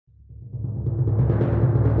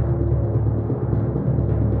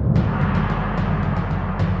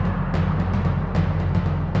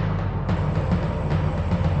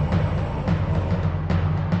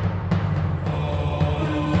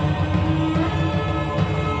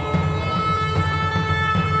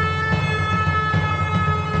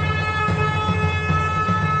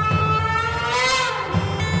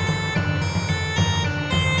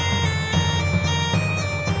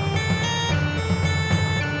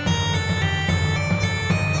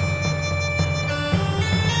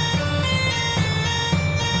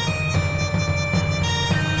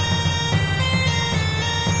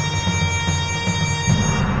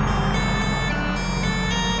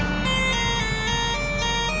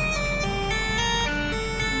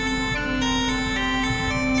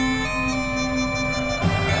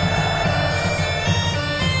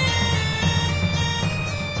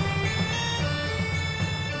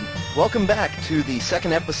Welcome back to the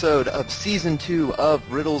second episode of Season 2 of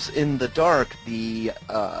Riddles in the Dark, the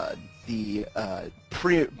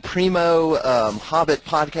primo Hobbit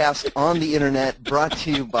podcast on the internet, brought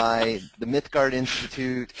to you by the Mythgard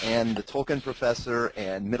Institute and the Tolkien Professor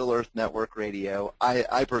and Middle-earth Network Radio.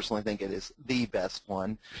 I personally think it is the best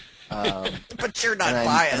one. But you're not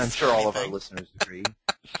biased. And I'm sure all of our listeners agree.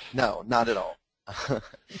 No, not at all.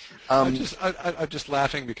 I'm just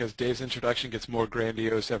laughing because Dave's introduction gets more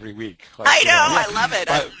grandiose every week. Like, I know, I love it.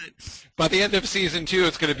 By the end of Season 2,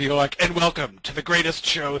 it's going to be like, and welcome to the greatest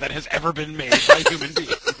show that has ever been made by human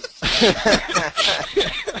beings.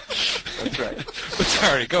 That's right. But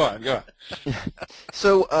sorry, go on.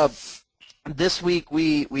 So this week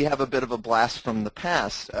we have a bit of a blast from the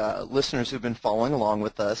past. Listeners who've been following along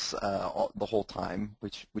with us the whole time,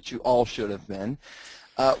 which you all should have been,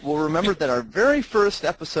 will remember that our very first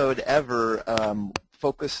episode ever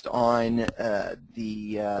focused on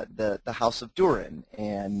the House of Durin,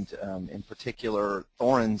 and in particular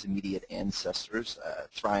Thorin's immediate ancestors,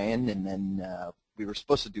 Thrain, and then we were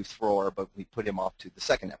supposed to do Thror, but we put him off to the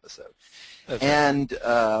second episode. That's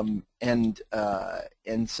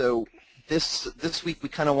and so this week we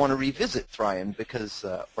kind of want to revisit Thrain because,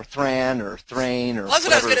 or Thran, or Thrain, or. Well, that's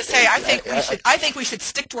what I was going to say. I think we should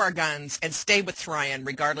stick to our guns and stay with Thrain,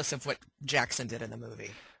 regardless of what Jackson did in the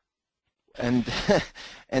movie. And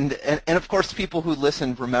of course, people who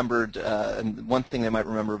listened remembered. And one thing they might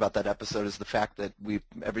remember about that episode is the fact that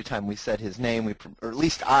every time we said his name, or at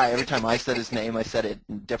least every time I said his name, I said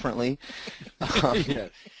it differently. Yeah.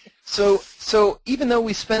 So even though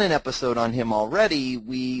we spent an episode on him already,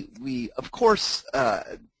 we of course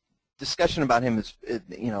discussion about him is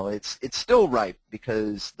it's still ripe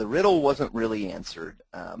because the riddle wasn't really answered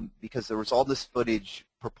because there was all this footage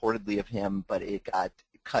purportedly of him, but it got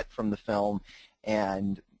cut from the film,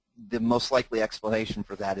 and the most likely explanation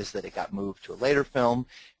for that is that it got moved to a later film.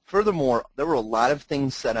 Furthermore, there were a lot of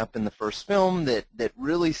things set up in the first film that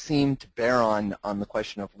really seemed to bear on the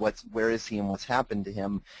question of where is he and what's happened to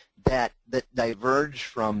him that diverge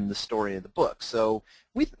from the story of the book. So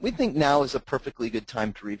we think now is a perfectly good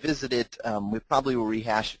time to revisit it. We probably will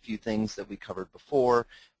rehash a few things that we covered before,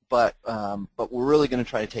 but we're really going to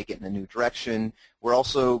try to take it in a new direction. We're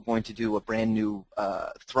also going to do a brand new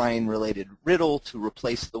Thrain-related riddle to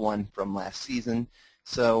replace the one from last season.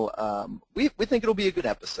 So we think it'll be a good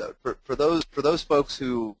episode. For those folks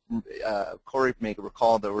who Corey may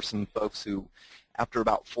recall, there were some folks who, after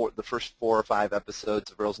about the first 4 or 5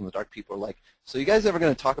 episodes of Riddles in the Dark, people were like, "So you guys ever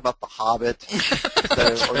going to talk about The Hobbit,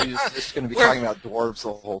 or are you just going to be talking about dwarves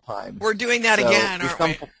the whole time?" We're doing that again,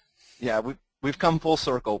 aren't we? Yeah, we've come full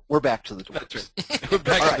circle. We're back to the dwarves. We're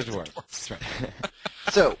back to the dwarves. That's right.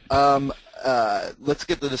 So let's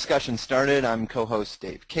get the discussion started. I'm co-host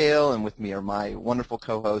Dave Kale, and with me are my wonderful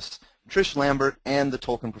co-hosts Trish Lambert and the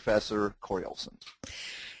Tolkien Professor Corey Olson.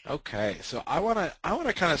 Okay, so I want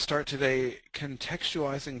to kind of start today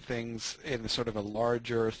contextualizing things in sort of a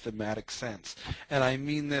larger thematic sense, and I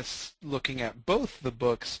mean this looking at both the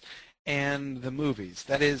books and the movies.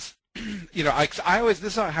 That is, this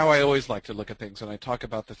is how I always like to look at things when I talk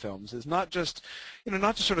about the films. Is not just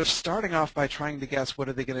sort of starting off by trying to guess what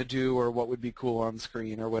are they going to do or what would be cool on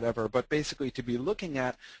screen or whatever, but basically to be looking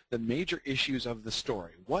at the major issues of the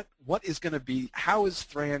story. What is going to be? How is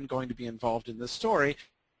Thran going to be involved in this story?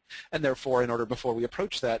 And therefore, in order before we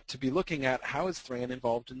approach that, to be looking at how is Thran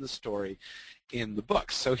involved in the story in the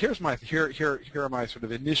books. So here are my sort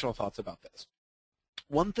of initial thoughts about this.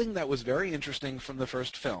 One thing that was very interesting from the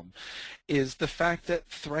first film is the fact that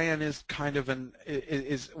Thran is kind of an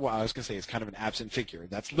absent figure.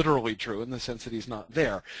 That's literally true in the sense that he's not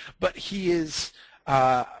there, but he is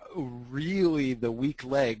really the weak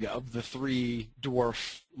leg of the 3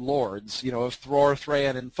 dwarf lords, of Thror,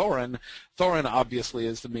 Thrain, and Thorin. Thorin obviously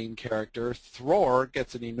is the main character. Thror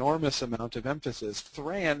gets an enormous amount of emphasis.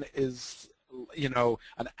 Thran is,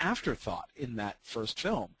 an afterthought in that first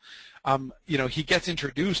film. He gets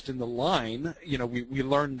introduced in the line. We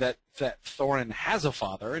learn that Thorin has a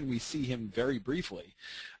father, and we see him very briefly.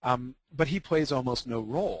 But he plays almost no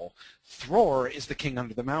role. Thror is the king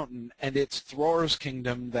under the mountain, and it's Thror's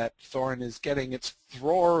kingdom that Thorin is getting. It's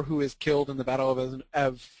Thror who is killed in the Battle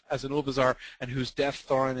of Azanulbizar, and whose death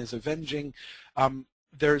Thorin is avenging.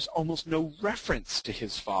 There's almost no reference to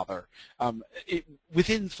his father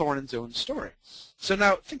within Thorin's own story. So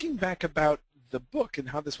now, thinking back about the book and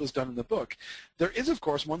how this was done in the book, there is, of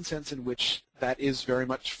course, one sense in which that is very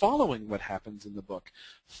much following what happens in the book.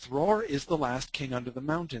 Thror is the last king under the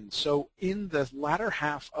mountain. So in the latter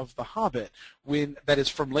half of The Hobbit, that is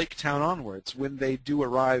from Lake Town onwards, when they do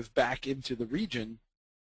arrive back into the region,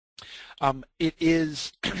 It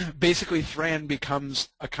is basically Thran becomes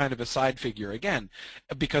a kind of a side figure again,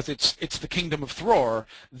 because it's the kingdom of Thror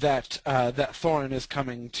that that Thorin is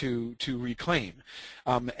coming to reclaim,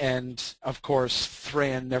 and of course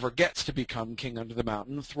Thran never gets to become king under the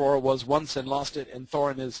mountain. Thror was once and lost it, and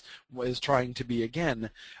Thorin is trying to be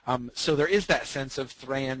again. So there is that sense of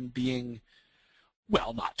Thran being,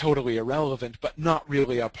 well, not totally irrelevant, but not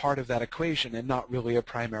really a part of that equation and not really a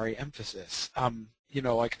primary emphasis. You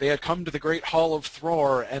know, like they had come to the great hall of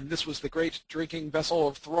Thror, and this was the great drinking vessel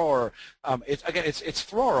of Thror. It's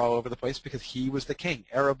Thror all over the place because he was the king.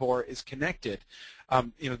 Erebor is connected.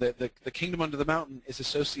 You know, the kingdom under the mountain is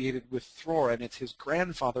associated with Thror, and it's his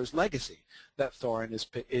grandfather's legacy that Thorin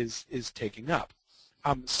is taking up.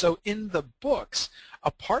 So in the books,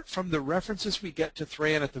 apart from the references we get to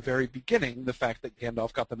Thran at the very beginning, the fact that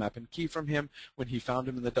Gandalf got the map and key from him when he found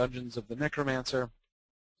him in the dungeons of the Necromancer,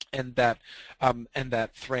 and that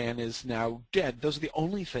Thran is now dead, those are the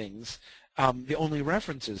only things, the only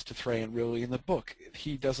references to Thran really in the book.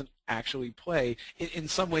 He doesn't actually play. In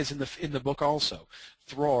some ways, in the book also,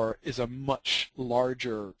 Thror is a much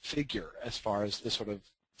larger figure as far as the sort of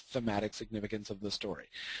thematic significance of the story.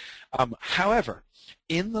 However,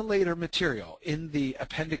 in the later material, in the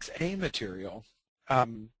Appendix A material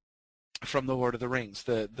from the Lord of the Rings,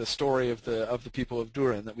 the story of the people of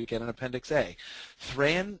Durin that we get in Appendix A,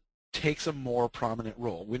 Thran takes a more prominent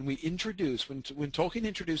role. When Tolkien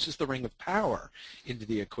introduces the Ring of Power into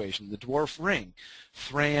the equation, the Dwarf Ring,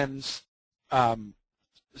 Thran's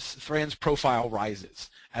profile rises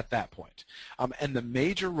at that point. And the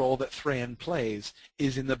major role that Thran plays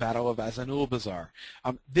is in the Battle of Azanulbizar.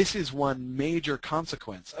 This is one major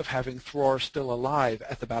consequence of having Thror still alive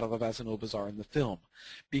at the Battle of Azanulbizar in the film,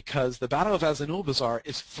 because the Battle of Azanulbizar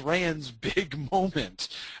is Thran's big moment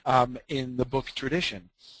in the book tradition.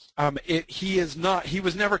 He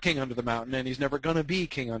was never king under the mountain, and he's never going to be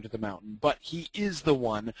king under the mountain, but he is the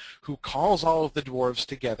one who calls all of the dwarves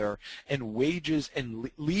together and wages and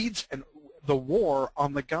leads the war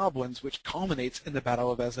on the goblins, which culminates in the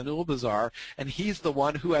Battle of Azanulbizar, and he's the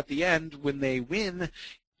one who at the end, when they win,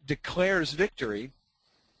 declares victory.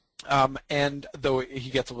 And though he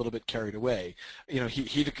gets a little bit carried away,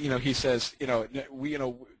 he says,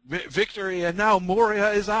 victory, and now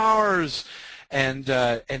Moria is ours. And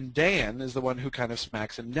Dan is the one who kind of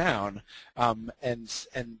smacks him down,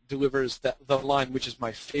 and delivers the line, which is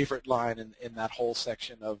my favorite line in that whole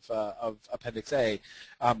section of Appendix A,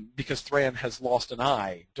 because Thran has lost an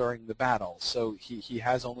eye during the battle, so he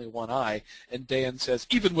has only one eye, and Dan says,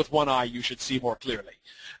 "Even with one eye, you should see more clearly,"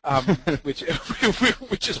 which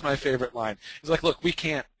is my favorite line. He's like, "Look, we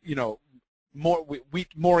can't,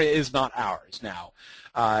 Moria is not ours now."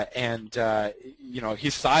 He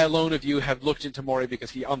sigh alone of you have looked into Moria,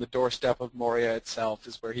 because he, on the doorstep of Moria itself,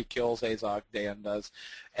 is where he kills Azog, Dan does,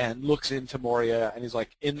 and looks into Moria, and he's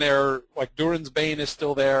like, in there, like Durin's Bane is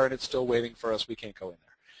still there, and it's still waiting for us, we can't go in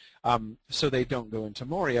there. So they don't go into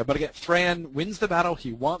Moria. But again, Thran wins the battle,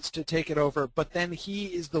 he wants to take it over, but then he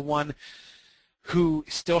is the one who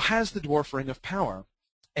still has the Dwarf Ring of Power.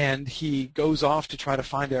 And he goes off to try to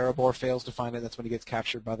find Erebor, fails to find it. That's when he gets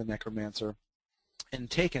captured by the Necromancer and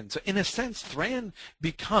taken. So in a sense, Thran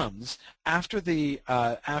becomes, after the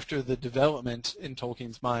development in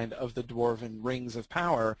Tolkien's mind of the Dwarven Rings of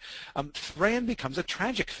Power, Thran becomes a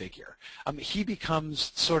tragic figure. He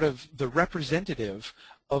becomes sort of the representative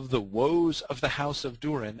of the woes of the House of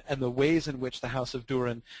Durin and the ways in which the House of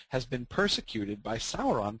Durin has been persecuted by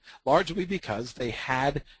Sauron, largely because they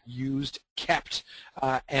had kept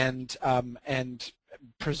and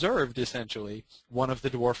preserved, essentially, one of the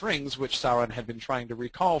Dwarf Rings, which Sauron had been trying to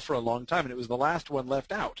recall for a long time, and it was the last one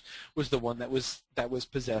left out, was the one that was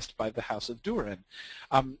possessed by the House of Durin.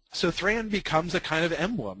 So Thran becomes a kind of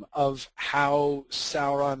emblem of how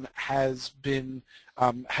Sauron has been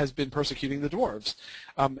persecuting the dwarves.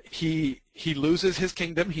 He loses his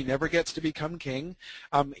kingdom. He never gets to become king.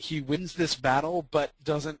 He wins this battle, but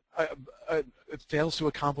fails to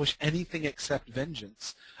accomplish anything except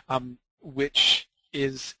vengeance, which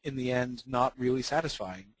is in the end not really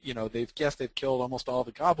satisfying. They've killed almost all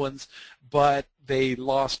the goblins, but they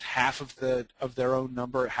lost half of their own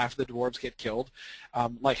number. Half the dwarves get killed,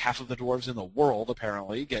 like half of the dwarves in the world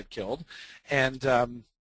apparently get killed,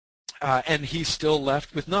 and he's still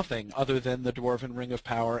left with nothing other than the Dwarven Ring of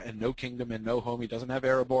Power and no kingdom and no home. He doesn't have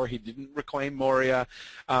Erebor. He didn't reclaim Moria,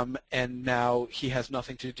 and now he has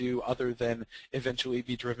nothing to do other than eventually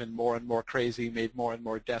be driven more and more crazy, made more and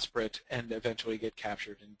more desperate, and eventually get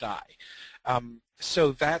captured and die.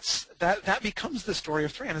 So that becomes the story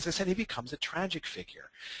of Thran. As I said, he becomes a tragic figure,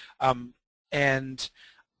 and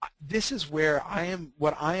this is where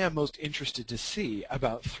what I am most interested to see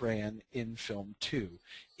about Thrawn in film 2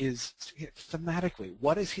 is thematically,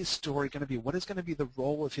 what is his story going to be? What is going to be the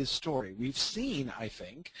role of his story? We've seen, I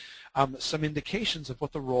think, some indications of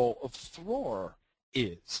what the role of Thror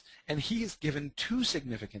is, and he is given two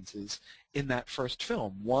significances in that first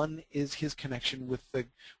film. One is his connection with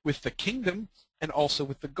the kingdom and also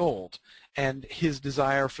with the gold, and his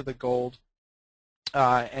desire for the gold,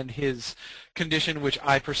 and his condition, which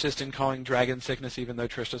I persist in calling dragon sickness, even though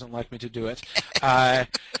Trish doesn't like me to do it,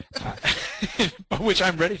 which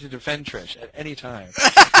I'm ready to defend Trish at any time.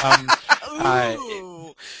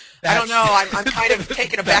 Ooh. I don't know. I'm kind of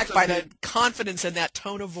taken aback by the confidence in that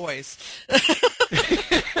tone of voice.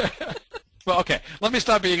 Well, okay. Let me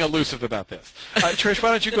stop being elusive about this. Trish, why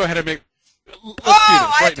don't you go ahead and make... Let's do this I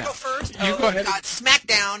have right to now. go first? You go ahead. God,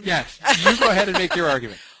 smackdown. Yes. You go ahead and make your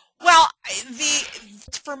argument. Well,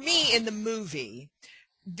 for me in the movie,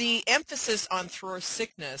 the emphasis on Thror's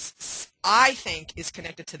sickness, I think, is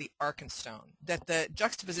connected to the Arkenstone. That the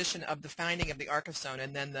juxtaposition of the finding of the Arkenstone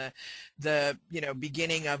and then the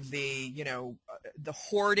beginning of the the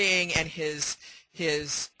hoarding and his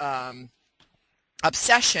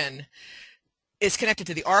obsession is connected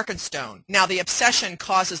to the Arkenstone. Now, the obsession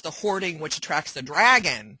causes the hoarding, which attracts the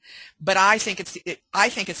dragon, but I think it's the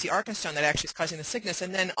Arkenstone that actually is causing the sickness.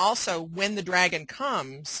 And then also, when the dragon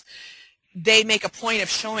comes, they make a point of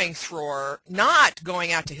showing Thror not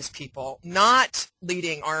going out to his people, not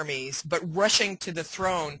leading armies, but rushing to the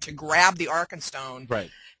throne to grab the Arkenstone, Right.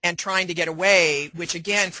 and trying to get away, which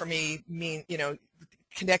again, for me,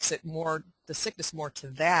 connects it more, the sickness more to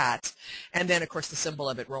that, and then of course the symbol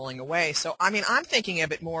of it rolling away. So I mean, I'm thinking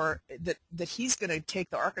of it more that he's going to take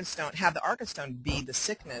the Arkenstone, have the Arkenstone be the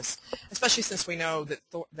sickness, especially since we know that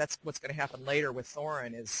that's what's going to happen later with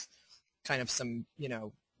Thorin, is kind of some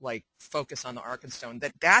like focus on the Arkenstone,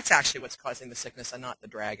 that's actually what's causing the sickness and not the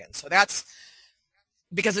dragon. So that's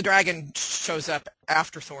because the dragon shows up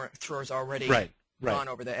after Thror's already gone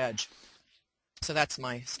over the edge. So that's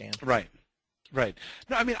my stand. Right. Right.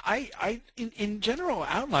 No, I mean, in general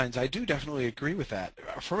outlines, I do definitely agree with that.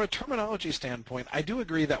 From a terminology standpoint, I do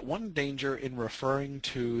agree that one danger in referring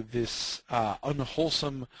to this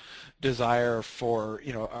unwholesome desire for,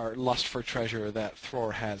 our lust for treasure that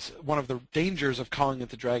Thror has, one of the dangers of calling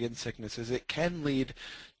it the dragon sickness is it can lead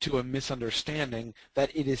to a misunderstanding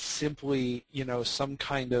that it is simply, some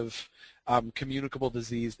kind of communicable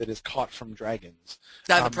disease that is caught from dragons.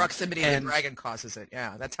 The proximity of the dragon causes it.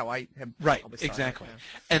 Yeah, that's how I have always thought exactly. of it,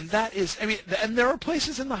 yeah. And that is, and there are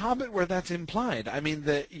places in The Hobbit where that's implied. I mean,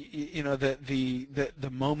 the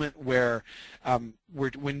moment where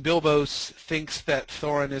when Bilbo thinks that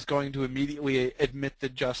Thorin is going to immediately admit the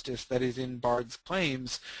justice that is in Bard's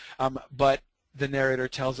claims, but the narrator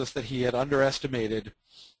tells us that he had underestimated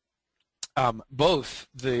both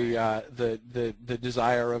the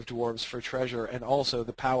desire of dwarves for treasure and also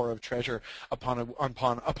the power of treasure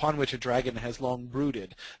upon which a dragon has long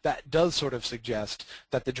brooded. That does sort of suggest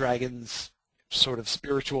that the dragon's sort of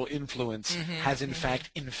spiritual influence has in fact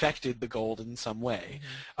infected the gold in some way.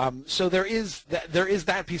 So there is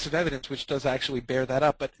that piece of evidence which does actually bear that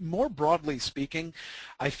up. But more broadly speaking,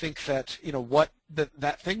 I think that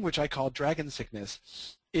that thing which I call dragon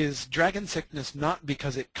sickness is dragon sickness not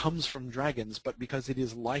because it comes from dragons, but because it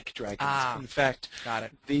is like dragons. In fact, got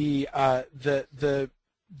it. The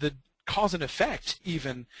cause and effect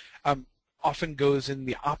even often goes in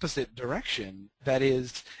the opposite direction. That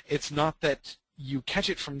is, it's not that you catch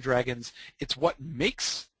it from dragons; it's what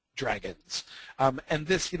makes dragons. And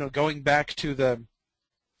this, going back to the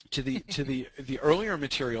earlier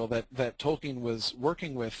material that Tolkien was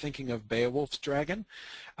working with, thinking of Beowulf's dragon,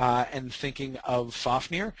 and thinking of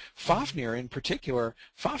Fafnir. Fafnir, in particular,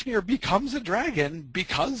 Fafnir becomes a dragon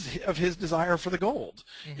because of his desire for the gold.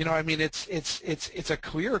 It's a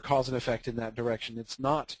clear cause and effect in that direction. It's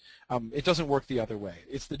not. It doesn't work the other way.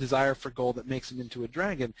 It's the desire for gold that makes him into a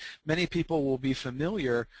dragon. Many people will be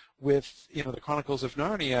familiar with the Chronicles of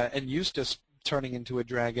Narnia and Eustace turning into a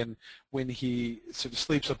dragon when he sort of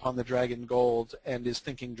sleeps upon the dragon gold and is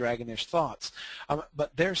thinking dragonish thoughts.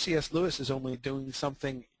 But there C.S. Lewis is only doing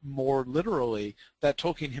something more literally that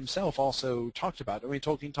Tolkien himself also talked about.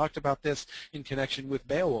 Tolkien talked about this in connection with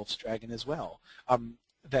Beowulf's dragon as well,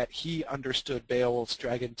 that he understood Beowulf's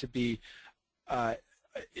dragon to be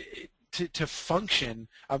to function,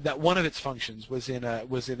 that one of its functions was in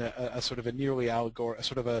a sort of a nearly allegorical, a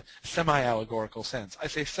sort of a semi-allegorical sense. I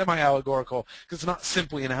say semi-allegorical because it's not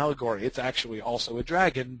simply an allegory; it's actually also a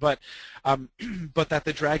dragon. But that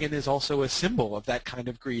the dragon is also a symbol of that kind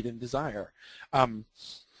of greed and desire.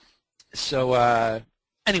 So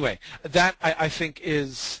Anyway, that I think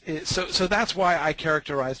is so. That's why I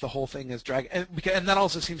characterize the whole thing as dragon, and that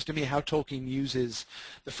also seems to me how Tolkien uses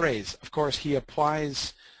the phrase. Of course, he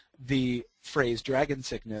applies the phrase dragon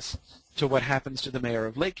sickness to what happens to the mayor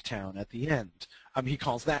of Lake Town at the end. He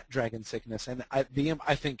calls that dragon sickness, and I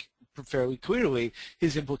think fairly clearly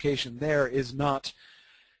his implication there is not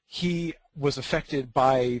he was affected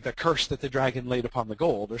by the curse that the dragon laid upon the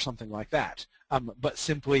gold or something like that, but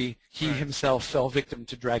simply he himself fell victim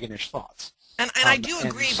to dragonish thoughts. And I do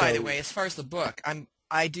agree, by the way, as far as the book,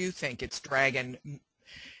 I do think it's dragon.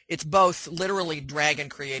 It's both literally dragon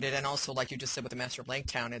created and also, like you just said with the Master of Lake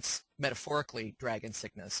Town, it's metaphorically dragon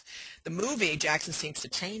sickness. The movie, Jackson seems to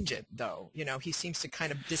change it, though. You know, he seems to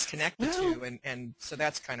kind of disconnect the two, and so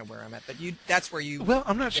that's kind of where I'm at. But that's where you... Well,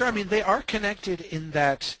 I'm not sure. I mean, they are connected in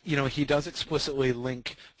that, you know, he does explicitly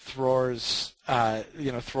link Thror's,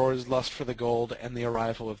 Thror's lust for the gold and the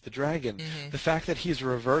arrival of the dragon. Mm-hmm. The fact that he's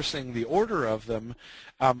reversing the order of them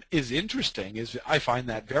is interesting. I find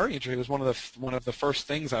that very interesting. It was one of the first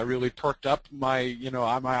things I really perked up my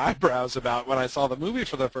eyebrows about when I saw the movie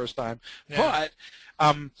for the first time. Yeah.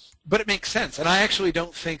 But it makes sense, and I actually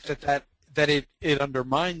don't think that it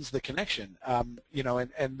undermines the connection. And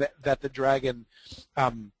that the dragon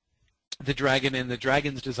and the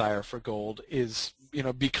dragon's desire for gold is,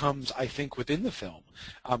 becomes, I think, within the film,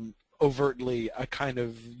 overtly a kind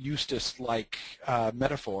of Eustace-like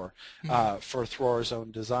metaphor for Thror's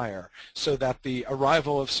own desire, so that the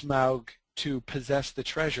arrival of Smaug to possess the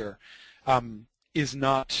treasure is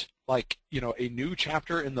not like, a new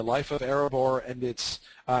chapter in the life of Erebor and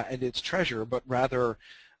its treasure, but rather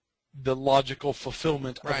the logical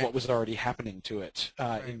fulfillment of what was already happening to it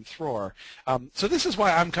in Thror. So this is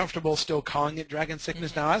why I'm comfortable still calling it dragon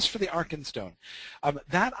sickness. Now, as for the Arkenstone,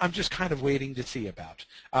 that I'm just kind of waiting to see about,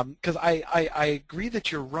 because I agree that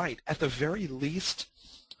you're right. At the very least,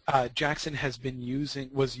 Jackson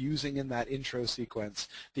was using in that intro sequence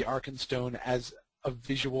the Arkenstone as a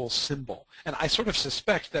visual symbol, and I sort of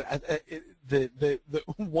suspect that the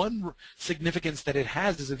one significance that it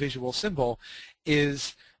has as a visual symbol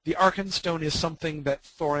is the Arkenstone is something that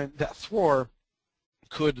Thror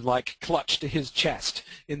could like clutch to his chest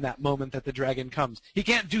in that moment that the dragon comes. He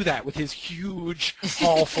can't do that with his huge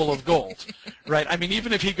haul full of gold, right? I mean,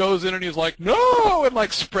 even if he goes in and he's like, no, and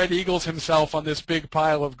like spread eagles himself on this big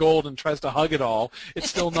pile of gold and tries to hug it all, it's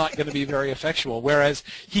still not going to be very effectual. Whereas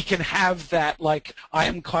he can have that, like, I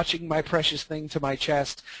am clutching my precious thing to my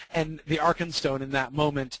chest, and the Arkenstone in that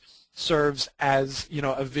moment serves as,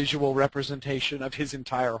 a visual representation of his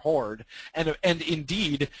entire horde. And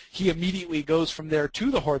indeed, he immediately goes from there to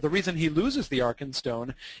the horde. The reason he loses the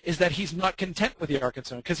Arkenstone is that he's not content with the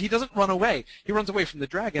Arkenstone, because he doesn't run away. He runs away from the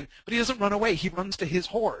dragon, but he doesn't run away. He runs to his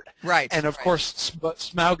horde. Right. And, of course,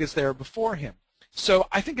 Smaug is there before him. So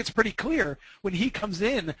I think it's pretty clear when he comes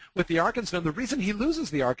in with the Arkenstone, the reason he loses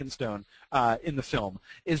the Arkenstone in the film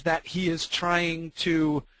is that he is trying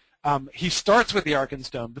to... he starts with the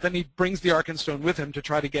Arkenstone, but then he brings the Arkenstone with him to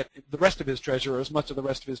try to get the rest of his treasure, or as much of the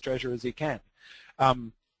rest of his treasure as he can.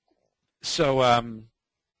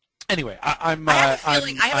 Anyway, I have a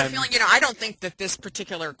feeling, I don't think that this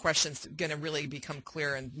particular question's going to really become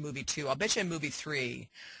clear in movie 2. I'll bet you in movie 3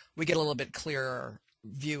 we get a little bit clearer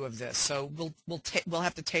view of this. So we'll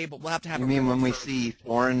have to have. You mean when we see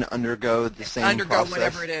Thorin undergo the same process?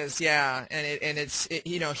 Whatever it is, yeah, and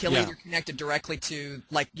he'll either connect it directly to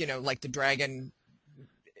like the dragon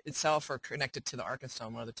itself, or connect it to the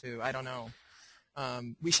Arkenstone, one of the two. I don't know.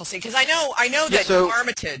 We shall see. Because I know that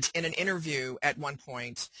Armitage in an interview at one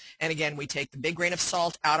point, and again we take the big grain of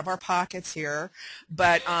salt out of our pockets here,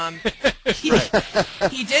 but he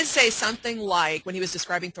did say something like, when he was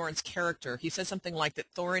describing Thorin's character, he said something like that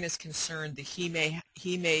Thorin is concerned that he may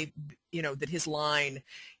that his line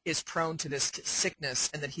is prone to this sickness,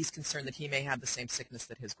 and that he's concerned that he may have the same sickness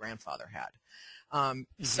that his grandfather had.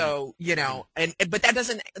 So, but that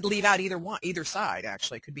doesn't leave out either side,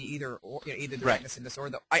 actually. It could be either the dragon sickness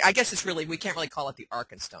or I guess it's really, we can't really call it the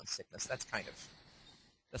Arkenstone sickness. That's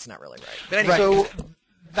not really right. But anyway. So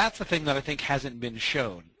that's the thing that I think hasn't been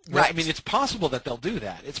shown. Right. I mean, it's possible that they'll do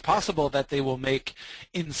that. It's possible that they will make,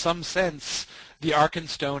 in some sense, the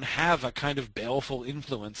Arkenstone have a kind of baleful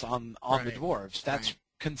influence on the dwarves. That's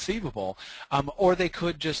conceivable, or they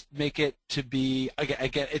could just make it to be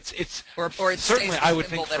again. It's certainly, I would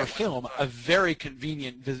think, for a film, a very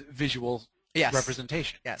convenient visual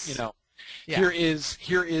representation. Yes. Here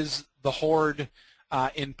is the horde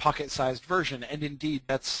in pocket-sized version, and indeed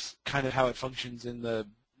that's kind of how it functions in the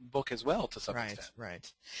book as well to some Right, extent.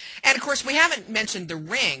 right. And of course, we haven't mentioned the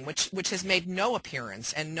ring, which has made no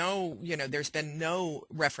appearance, and there's been no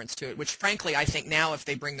reference to it. Which, frankly, I think now if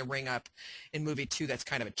they bring the ring up in movie 2, that's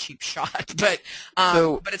kind of a cheap shot. But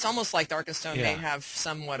it's almost like the Arkenstone may have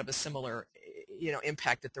somewhat of a similar,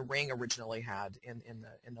 impact that the ring originally had in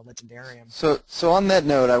the Legendarium. So on that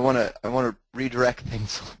note, I want to redirect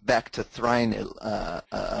things back to Thrain a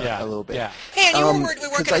little bit. Yeah. Hey, and you were worried we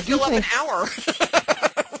weren't going to fill up an hour.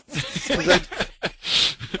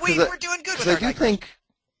 We were doing good with our I do think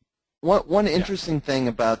one interesting thing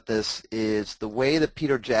about this is the way that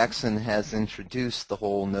Peter Jackson has introduced the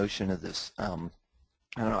whole notion of this, I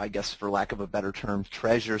don't know, I guess for lack of a better term,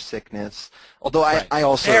 treasure sickness. Although I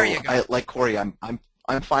also, like Corey, I'm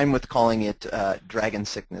fine with calling it dragon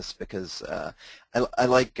sickness because I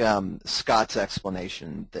like Scott's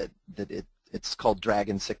explanation that it's called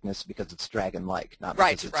dragon sickness because it's dragon-like, not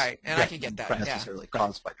because it's and I can get that. necessarily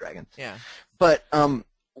caused by dragons. Yeah. But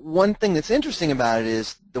one thing that's interesting about it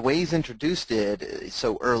is the way he's introduced it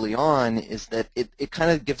so early on is that it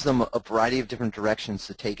kind of gives them a variety of different directions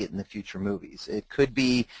to take it in the future movies. It could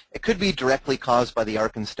be directly caused by the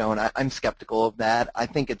Arkenstone. I'm skeptical of that. I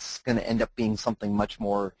think it's going to end up being something more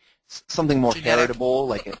heritable,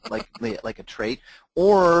 like a trait,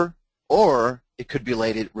 or it could be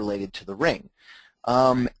related to the ring.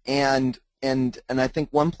 And I think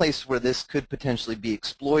one place where this could potentially be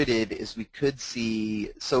exploited is we could see,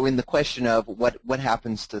 so in the question of what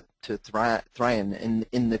happens to Thrain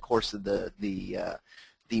in the course of the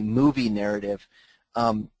movie narrative,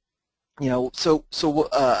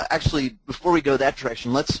 actually before we go that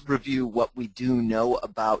direction, let's review what we do know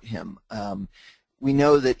about him. We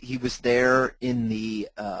know that he was there in the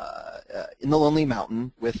Lonely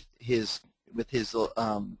Mountain with his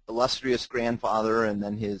illustrious grandfather and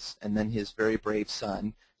then his very brave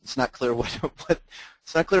son. It's not clear what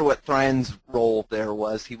Thrain's role there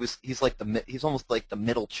was. He's almost like the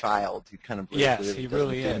middle child who kind of he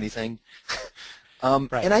really do is. anything.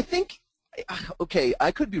 Right. And I think, okay,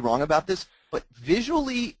 I could be wrong about this, but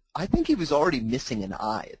visually, I think he was already missing an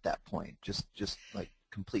eye at that point. Just like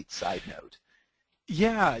complete side note.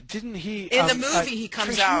 Yeah, didn't he? In the movie, he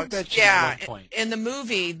comes out. Yeah, in the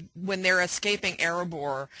movie, when they're escaping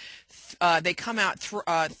Erebor, they come out.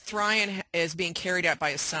 Thrain is being carried out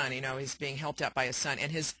by his son. He's being helped out by his son, and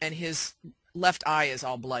his left eye is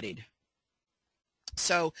all bloodied.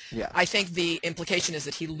 So I think the implication is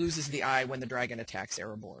that he loses the eye when the dragon attacks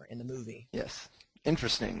Erebor in the movie. Yes,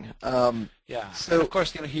 interesting. Yeah. So and of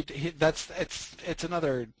course, it's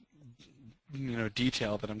another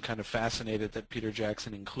detail that I'm kind of fascinated that Peter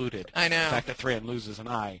Jackson included. I know. The fact that Thrain loses an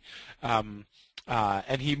eye. And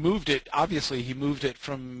he moved it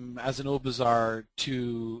from Azanulbizar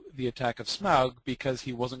to the attack of Smaug because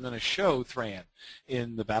he wasn't going to show Thrain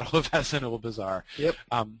in the Battle of Azanulbizar. Yep.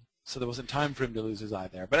 So there wasn't time for him to lose his eye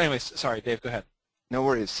there. But anyways, sorry, Dave, go ahead. No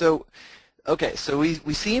worries. So, okay, so we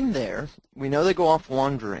see him there. We know they go off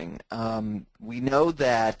wandering. We know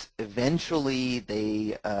that eventually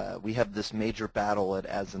we have this major battle at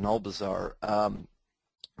Azanulbizar.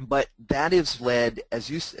 But that is led, as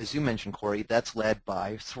you mentioned, Corey, that's led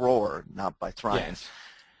by Thror, not by Thrain. Yes.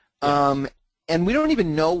 And we don't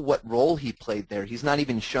even know what role he played there. He's not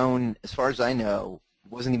even shown, as far as I know,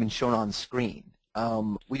 wasn't even shown on screen.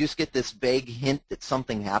 We just get this vague hint that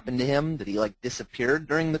something happened to him, that he disappeared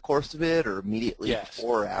during the course of it, or immediately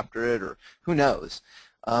before or after it, or who knows.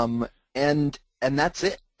 And that's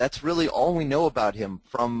it. That's really all we know about him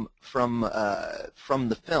from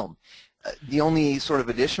the film. The only sort of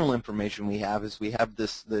additional information we have is we have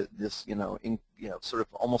this sort of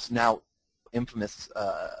almost now infamous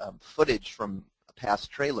footage from a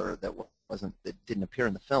past trailer that didn't appear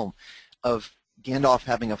in the film of Gandalf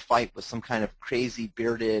having a fight with some kind of crazy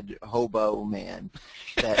bearded hobo man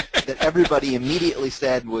that everybody immediately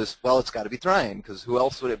said was, well, it's got to be Thrain, because who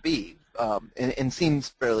else would it be? And seems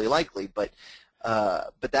fairly likely, but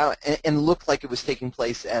that and looked like it was taking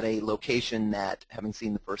place at a location that, having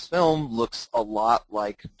seen the first film, looks a lot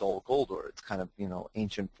like Dol Guldur. It's kind of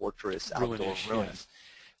ancient fortress, outdoor ruins. Yes.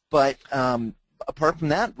 But apart from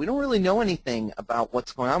that, we don't really know anything about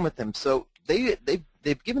what's going on with him. So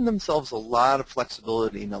they've given themselves a lot of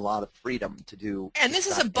flexibility and a lot of freedom to do. And this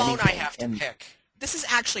is a bone I have to pick. This is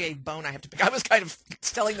actually a bone I have to pick. I was kind of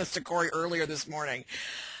telling this to Corey earlier this morning.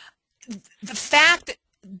 The fact that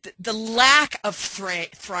the lack of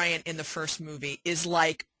Thrain in the first movie is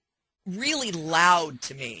really loud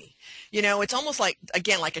to me. It's almost like a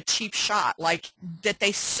cheap shot,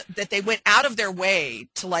 that they went out of their way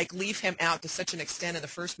to leave him out to such an extent in the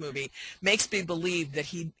first movie makes me believe that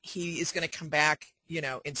he is going to come back,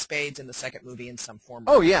 in spades in the second movie in some form.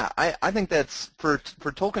 Oh yeah, I think that's for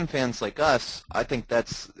Tolkien fans like us. I think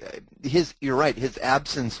that's you're right. His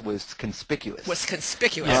absence was conspicuous.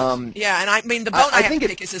 Yeah, and I mean the bone I have to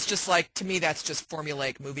pick is it's just like, to me, that's just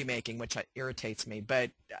formulaic movie making, which irritates me.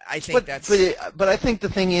 But I think but I think the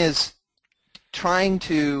thing is, can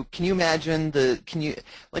you imagine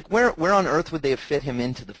where on earth would they have fit him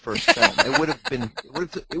into the first film?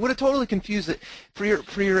 It would have totally confused it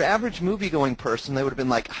for your average movie going person. They would have been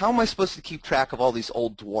like, how am I supposed to keep track of all these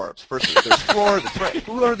old dwarves? First, there's Thor,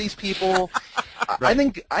 who are these people?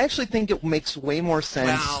 Right. I actually think it makes way more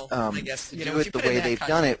sense I guess, to do it the way they've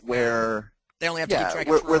done it, where they only have to keep track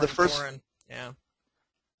of where the first Thorin.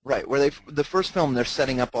 Right, where the first film they're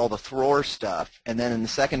setting up all the Thror stuff, and then in the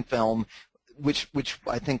second film, which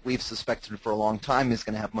I think we've suspected for a long time is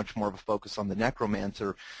going to have much more of a focus on the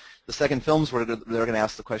necromancer. The second film's where they're going to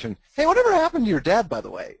ask the question, hey, whatever happened to your dad, by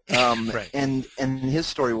the way? Right. And his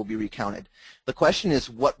story will be recounted. The question is,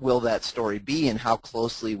 what will that story be, and how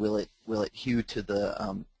closely will it hew to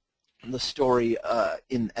the story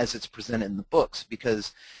as it's presented in the books?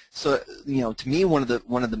 Because to me, one of the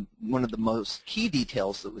most key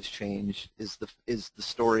details that was changed is the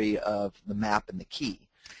story of the map and the key.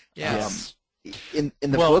 Yes. In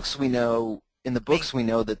the books we know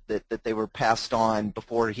that they were passed on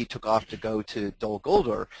before he took off to go to Dol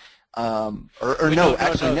Guldur. No.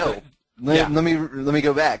 Let me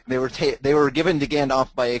go back. They were given to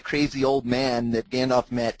Gandalf by a crazy old man that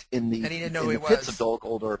Gandalf met in the pits of Dol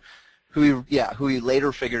Guldur, who he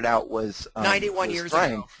later figured out was 91 years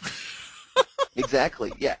ago.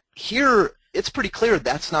 Exactly. Yeah. Here it's pretty clear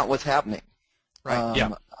that's not what's happening.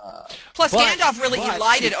 Right. Plus, Gandalf really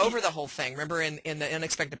elided over the whole thing. Remember, in the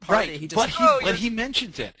Unexpected Party, he just he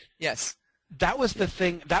mentions it. Yes. That was the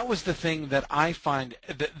thing. That was the thing that I find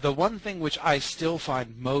the one thing which I still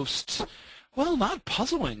find most, well, not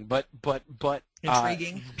puzzling, but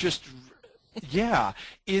intriguing.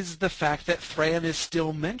 Is the fact that Thrain is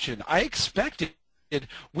still mentioned. I expected,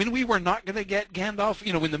 when we were not going to get Gandalf,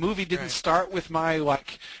 when the movie didn't start with my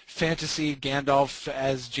fantasy Gandalf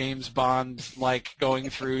as James Bond, going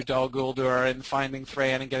through Dol Guldur and finding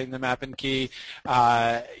Thrain and getting the map and key,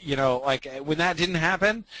 when that didn't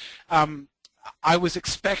happen, I was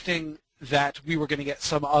expecting that we were going to get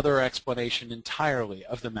some other explanation entirely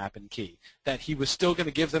of the map and key, that he was still going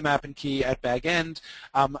to give the map and key at Bag End,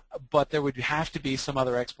 but there would have to be some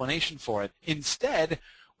other explanation for it. Instead,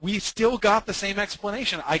 we still got the same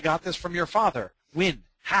explanation. I got this from your father. When?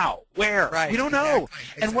 How? Where? Right, we don't know.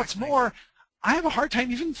 Exactly. And what's more, I have a hard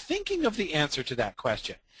time even thinking of the answer to that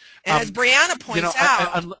question. And as Brianna points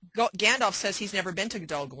out, Gandalf says he's never been to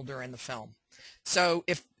Dol Guldur in the film. So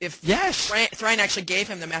if Thrain actually gave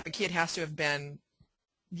him the map and key, it has to have been,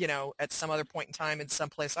 at some other point in time in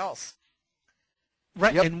someplace else.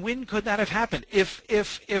 Right. Yep. And when could that have happened? If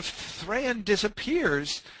Thrain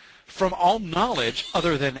disappears from all knowledge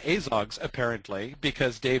other than Azog's, apparently,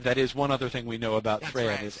 because, Dave, that is one other thing we know about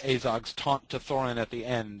Thrain, is Azog's taunt to Thorin at the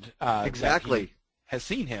end. Exactly. Has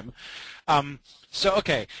seen him.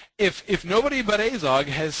 If nobody but Azog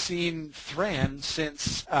has seen Thrain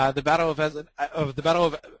since the Battle of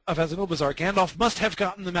Azanulbizar, Gandalf must have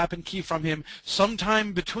gotten the map and key from him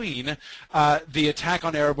sometime between the attack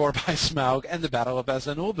on Erebor by Smaug and the Battle of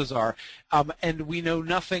Azanulbizar, and we know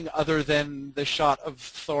nothing other than the shot of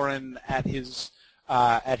Thorin at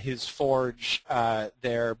his forge,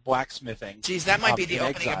 there blacksmithing. Geez, that might be the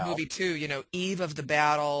opening exile. of movie 2. Eve of the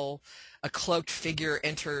battle. A cloaked figure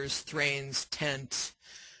enters Thrain's tent.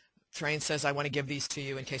 Thrain says, I want to give these to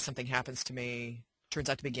you in case something happens to me. Turns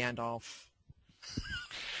out to be Gandalf.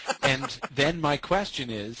 And then my question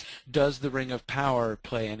is, does the Ring of Power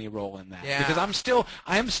play any role in that? Yeah. Because I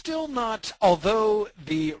am still not, although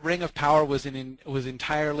the Ring of Power was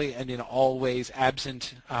entirely and in all ways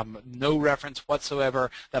absent, no reference whatsoever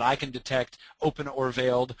that I can detect, open or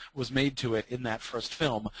veiled, was made to it in that first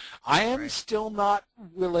film. I am still not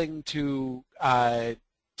willing to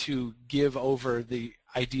give over the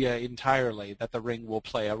idea entirely that the ring will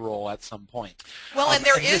play a role at some point. Well, and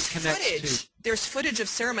there is footage. There's footage of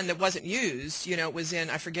Saruman that wasn't used. It was in,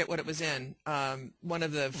 I forget what it was in, one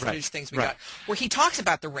of the footage things we got, where he talks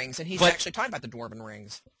about the rings, and he's actually talking about the Dwarven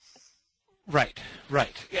rings. Right.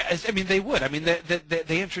 Yeah, I mean, they would. I mean,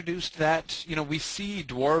 they introduced that, we see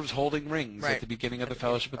dwarves holding rings at the beginning of the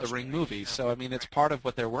Fellowship of the Ring movie. So, I mean, it's part of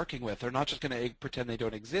what they're working with. They're not just going to pretend they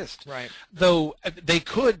don't exist. Right. Though they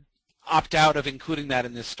could, opt out of including that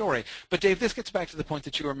in this story. But Dave, this gets back to the point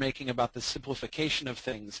that you were making about the simplification of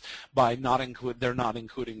things by they're not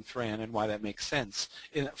including Thran, and why that makes sense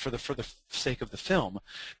for the sake of the film.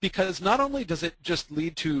 Because not only does it just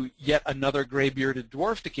lead to yet another gray-bearded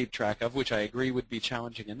dwarf to keep track of, which I agree would be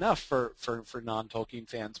challenging enough for non-Tolkien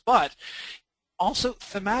fans, but also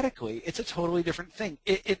thematically, it's a totally different thing.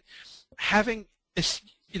 In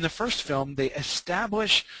the first film, they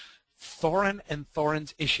establish Thorin and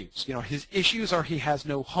Thorin's issues. His issues are he has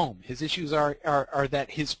no home. His issues are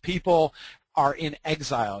that his people are in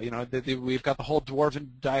exile. We've got the whole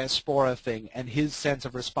dwarven diaspora thing and his sense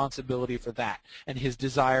of responsibility for that and his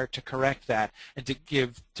desire to correct that and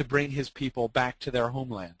to bring his people back to their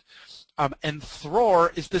homeland. And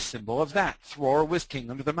Thror is the symbol of that. Thror was king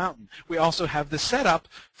under the mountain. We also have the setup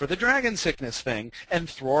for the dragon sickness thing, and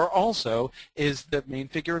Thror also is the main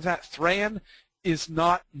figure of that. Thran is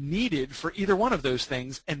not needed for either one of those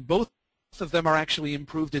things, and both of them are actually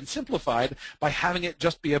improved and simplified by having it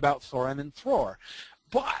just be about Thorin and Thror.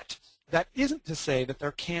 But that isn't to say that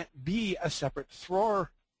there can't be a separate Thror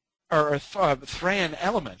or a Thran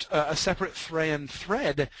element, a separate Thran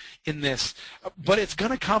thread in this, but it's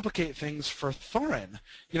going to complicate things for Thorin.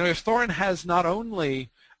 If Thorin has not only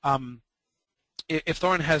an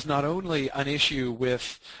issue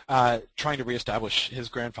with trying to reestablish his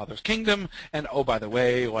grandfather's kingdom, and oh, by the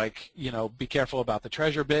way, be careful about the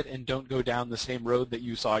treasure bit and don't go down the same road that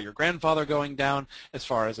you saw your grandfather going down as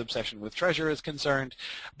far as obsession with treasure is concerned.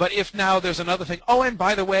 But if now there's another thing, oh, and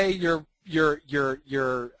by the way, your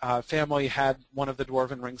family had one of the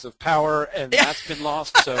dwarven rings of power, and that's been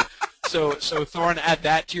lost. So Thorin, add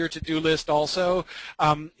that to your to-do list also.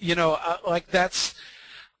 That's.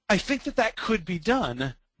 I think that could be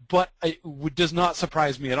done, but it does not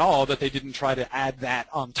surprise me at all that they didn't try to add that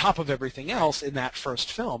on top of everything else in that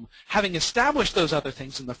first film. Having established those other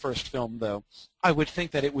things in the first film, though, I would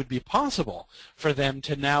think that it would be possible for them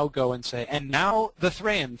to now go and say, and now the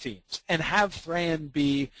Thran themes, and have Thran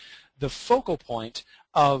be the focal point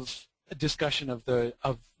of a discussion of the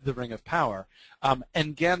Ring of Power,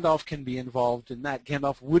 and Gandalf can be involved in that.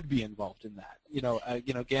 Gandalf would be involved in that.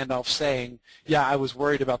 Gandalf saying, "Yeah, I was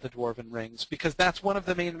worried about the dwarven rings," because that's one of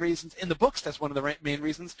the main reasons in the books. That's one of the main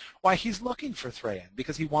reasons why he's looking for Thran,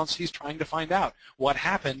 because he's trying to find out what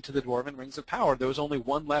happened to the dwarven rings of power. There was only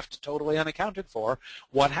one left, totally unaccounted for.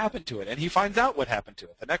 What happened to it? And he finds out what happened to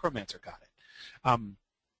it. The necromancer got it.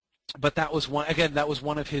 But that was one. Again, that was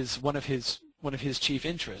one of his chief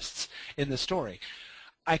interests in the story.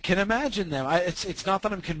 I can imagine them. It's not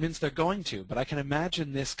that I'm convinced they're going to, but I can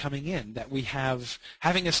imagine this coming in, that we have,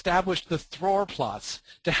 having established the Thror plots,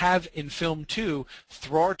 to have in film 2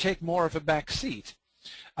 Thror take more of a back seat,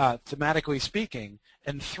 thematically speaking,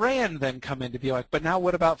 and Thran then come in to be like, but now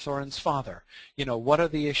what about Thorin's father? What are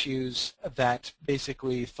the issues that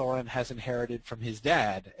basically Thorin has inherited from his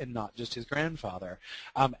dad and not just his grandfather,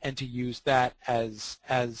 and to use that as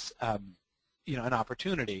an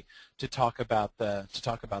opportunity to talk about the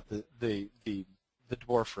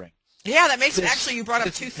dwarf ring. Yeah, that makes it. Actually, you brought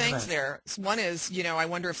up two things there. One is, I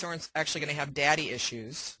wonder if Thorin's actually going to have daddy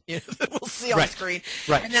issues. That we'll see on the screen.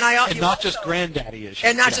 Right. And then not just granddaddy issues.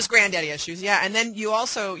 And not just granddaddy issues. Yeah. And then you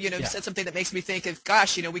also, said something that makes me think of,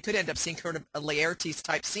 gosh, we could end up seeing sort of a Laertes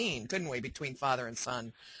type scene, couldn't we, between father and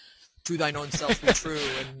son? To thine own self be true,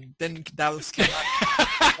 and then thou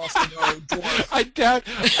cannot also know dwarf.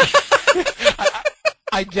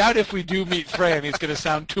 I doubt if we do meet Thran, he's going to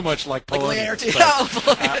sound too much like Polonius.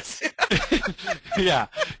 Yeah.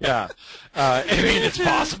 I mean, it's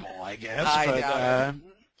possible, I guess. Doubt it.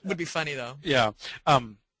 Would be funny, though. Yeah.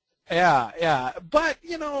 Yeah. But,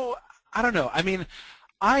 I don't know. I mean,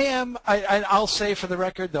 I'll say for the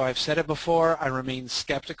record, though I've said it before, I remain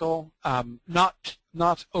skeptical.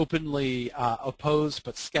 Not openly opposed,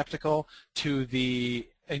 but skeptical to the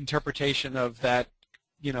interpretation of that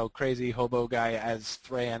crazy hobo guy as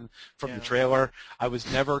Thran from the trailer. I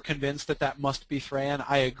was never convinced that must be Thran.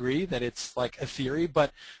 I agree that it's like a theory,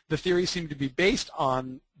 but the theory seemed to be based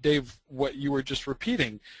on, Dave, what you were just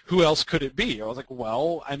repeating. Who else could it be? I was like,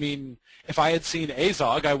 well, I mean, if I had seen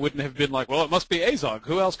Azog, I wouldn't have been like, well, it must be Azog.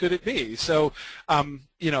 Who else could it be? So,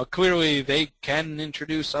 clearly they can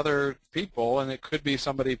introduce other people, and it could be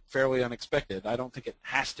somebody fairly unexpected. I don't think it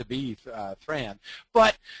has to be Thran,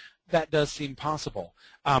 but that does seem possible.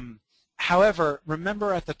 However,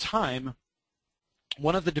 remember at the time,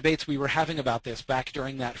 one of the debates we were having about this back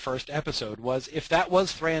during that first episode was, if that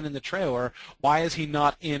was Thran in the trailer, why is he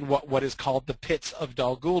not in what is called the pits of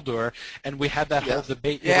Dol Guldur? And we had that whole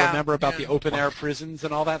debate, you remember, about the open-air prisons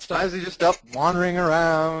and all that stuff? Why is he just up wandering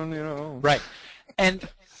around, Right. And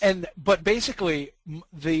But basically,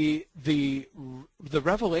 the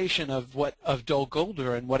revelation of Dol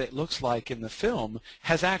Guldur and what it looks like in the film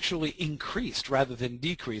has actually increased rather than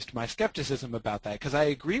decreased my skepticism about that, because I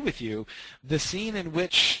agree with you. The scene in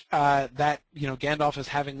which Gandalf is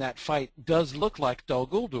having that fight does look like Dol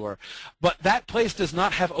Guldur, but that place does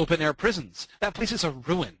not have open air prisons. That place is a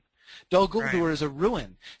ruin. Dol Guldur is a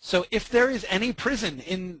ruin. So if there is any prison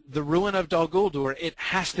in the ruin of Dol Guldur, it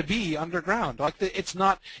has to be underground. It's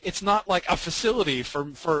not like a facility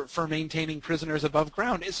for maintaining prisoners above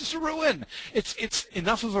ground. It's just a ruin. It's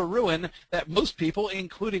enough of a ruin that most people,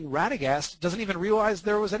 including Radagast, doesn't even realize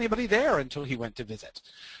there was anybody there until he went to visit.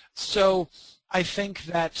 So I think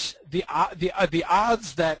that the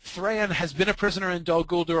odds that Thrain has been a prisoner in Dol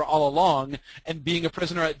Guldur all along, and being a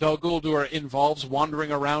prisoner at Dol Guldur involves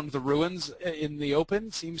wandering around the ruins in the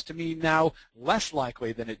open, seems to me now less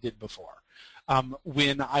likely than it did before.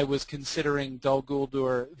 When I was considering Dol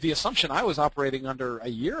Guldur, the assumption I was operating under a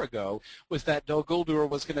year ago was that Dol Guldur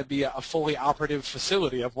was going to be a fully operative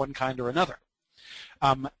facility of one kind or another.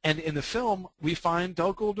 And in the film, we find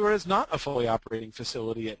Dol Guldur is not a fully operating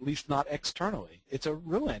facility, at least not externally. It's a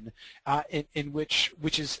ruin in which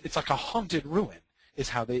it's like a haunted ruin, is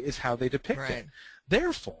how they depict it.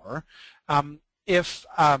 Therefore, if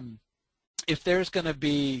there's going to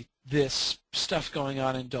be this stuff going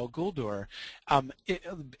on in Dol Guldur,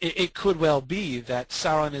 it could well be that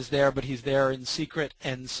Sauron is there, but he's there in secret,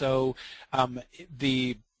 and so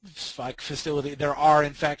the facility. There are,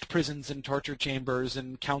 in fact, prisons and torture chambers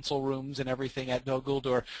and council rooms and everything at Dol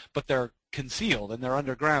Guldur, but they're concealed and they're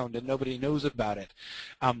underground and nobody knows about it.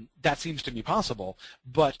 That seems to me possible,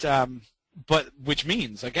 but which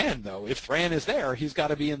means, again, though, if Thrain is there, he's got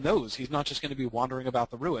to be in those. He's not just going to be wandering about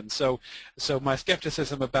the ruins. So my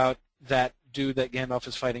skepticism about that dude that Gandalf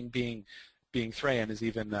is fighting being Thrain is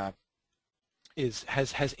even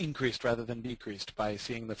has increased rather than decreased by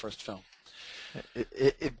seeing the first film.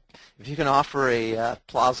 If you can offer a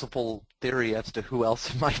plausible theory as to who else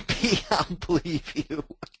it might be, I'll believe you.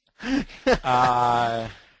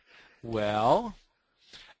 Well,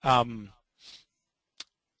 I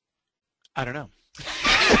don't know.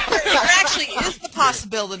 There actually is the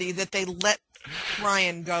possibility that they let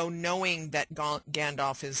Ryan go knowing that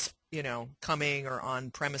Gandalf is, coming or on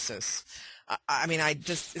premises. I mean,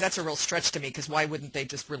 that's a real stretch to me, because why wouldn't they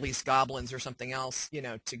just release goblins or something else,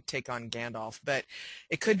 to take on Gandalf? But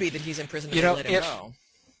it could be that he's in prison and they let him go.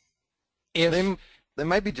 If they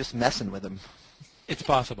might be just messing with him. It's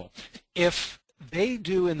possible. If they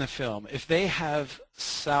do in the film, if they have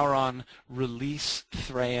Sauron release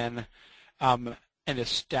Thrain and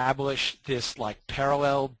establish this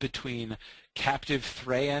parallel between captive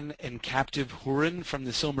Thrain and captive Húrin from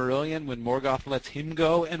the Silmarillion, when Morgoth lets him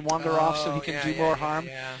go and wander off so he can do more harm.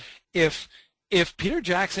 Yeah. If Peter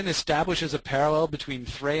Jackson establishes a parallel between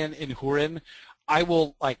Thrain and Húrin, I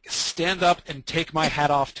will stand up and take my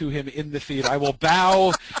hat off to him in the theater. I will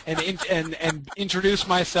bow and introduce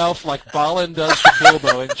myself like Balin does to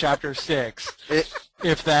Bilbo in Chapter 6.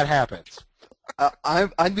 If that happens,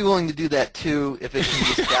 I'd be willing to do that too if it can be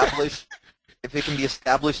established. If it can be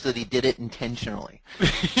established that he did it intentionally.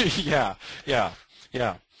 Yeah. Well,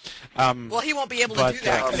 he won't be able to do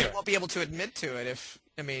that because he won't be able to admit to it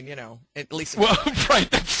at least. Well, right,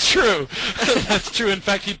 that's true. That's true. In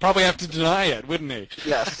fact, he'd probably have to deny it, wouldn't he?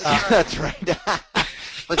 Yes, that's right.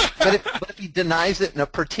 but if he denies it in a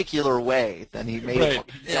particular way, then he may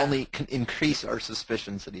only increase our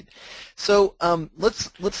suspicions that he. So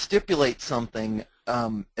let's stipulate something.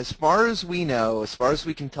 As far as we know, as far as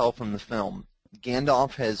we can tell from the film,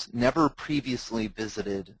 Gandalf has never previously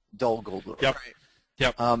visited Dol Guldur. Yep.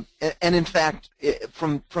 Yep. And in fact,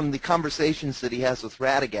 from the conversations that he has with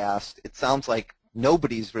Radagast, it sounds like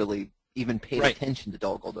nobody's really even paid attention to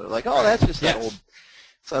Dol Guldur. Like, oh, that's just that old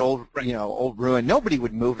old ruin. Nobody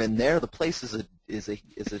would move in there. The place is a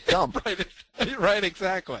dump. Right.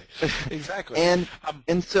 Exactly. And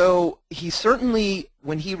so he certainly,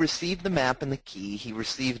 when he received the map and the key, he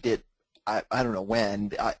received it. I don't know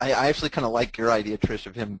when. I actually kind of like your idea, Trish,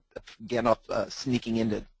 of him Gandalf sneaking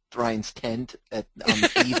into Thrain's tent on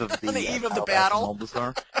the eve of the battle.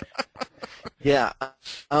 Yeah.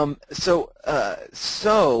 So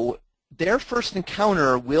their first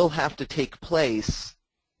encounter will have to take place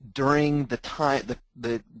during the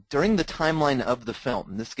timeline of the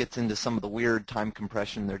film. This gets into some of the weird time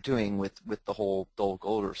compression they're doing with the whole Dol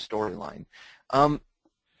Guldur storyline.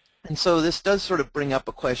 And so this does sort of bring up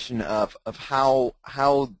a question of how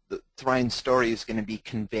the Thrain's story is going to be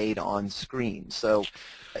conveyed on screen. So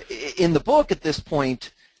in the book at this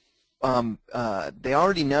point, they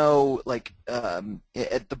already know, like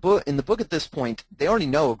at the book in the book at this point, they already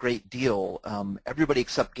know a great deal. Everybody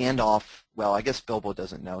except Gandalf. Well, I guess Bilbo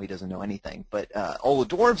doesn't know. He doesn't know anything. But all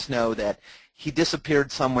the dwarves know that he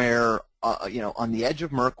disappeared somewhere, on the edge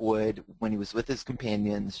of Mirkwood when he was with his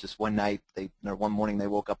companions. Just one night, one morning they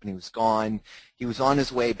woke up and he was gone. He was on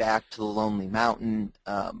his way back to the Lonely Mountain,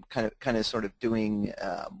 kind of, sort of doing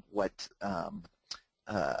what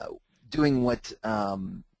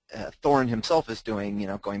Thorin himself is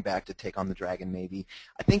doing, going back to take on the dragon maybe.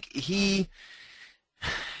 I think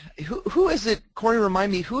who is it, Corey,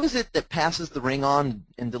 remind me, who is it that passes the ring on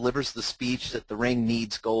and delivers the speech that the ring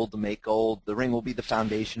needs gold to make gold? The ring will be the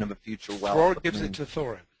foundation of a future wealth. Thror gives it to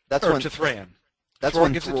Thorin. That's or when, to Thran. That's Thror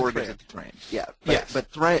when gives Thror it to gives it to Thran. Yeah, yes. But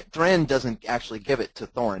Thran doesn't actually give it to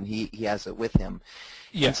Thorin. He has it with him.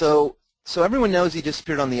 Yes. And so everyone knows he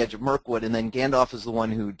disappeared on the edge of Mirkwood, and then Gandalf is the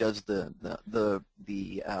one who does the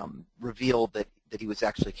reveal that he was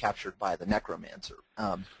actually captured by the necromancer.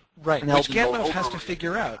 Right, and which held him Gandalf has over. to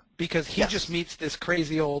figure out, because he Yes. just meets this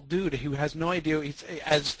crazy old dude who has no idea.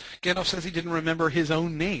 As Gandalf says, he didn't remember his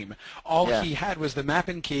own name. All he had was the map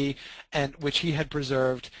and key, and which he had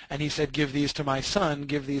preserved, and he said, "Give these to my son,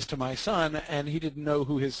 give these to my son," and he didn't know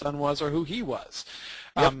who his son was or who he was.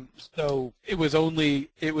 Yep. So it was,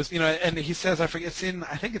 and he says, I think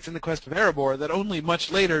it's in the Quest of Erebor, that only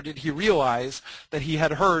much later did he realize that he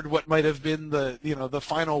had heard what might have been the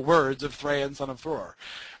final words of Thrain, son of Thror.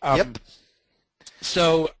 Yep.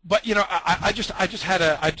 So, but I just had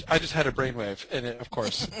a brainwave, and of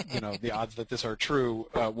course, the odds that this are true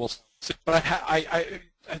will. But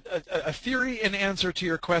a theory in answer to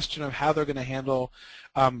your question of how they're going to handle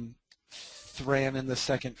Thran in the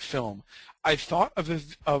second film. I thought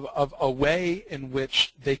of a way in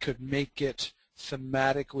which they could make it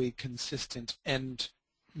thematically consistent and,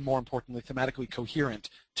 more importantly, thematically coherent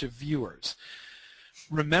to viewers.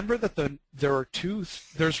 Remember that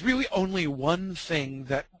there's really only one thing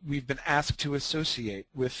that we've been asked to associate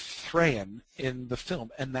with Thrain in the film,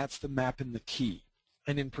 and that's the map and the key.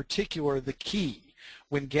 And in particular, the key.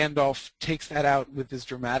 When Gandalf takes that out with his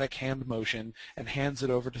dramatic hand motion and hands it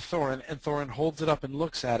over to Thorin, and Thorin holds it up and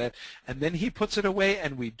looks at it, and then he puts it away,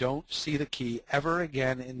 and we don't see the key ever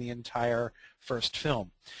again in the entire first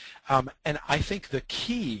film. And I think the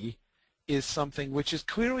key is something which is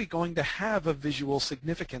clearly going to have a visual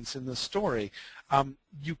significance in the story.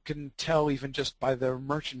 You can tell even just by the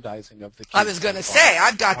merchandising of the key. I was going to say,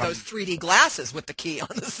 I've got those 3D glasses with the key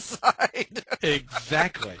on the side.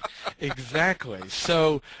 Exactly.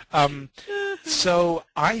 So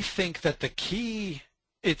I think that the key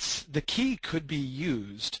could be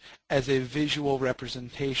used as a visual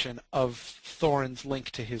representation of Thorin's link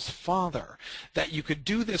to his father. That you could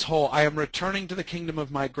do this whole, I am returning to the kingdom of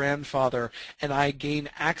my grandfather, and I gain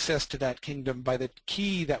access to that kingdom by the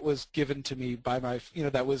key that was given to me by my,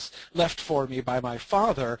 that was left for me by my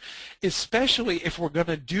father, especially if we're going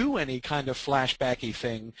to do any kind of flashbacky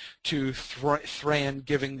thing to Thran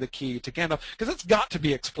giving the key to Gandalf, because that's got to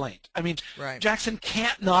be explained. I mean, Right. Jackson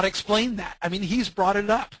can't not explain that. I mean, he's brought it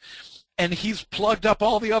up. And he's plugged up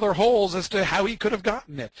all the other holes as to how he could have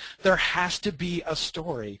gotten it. There has to be a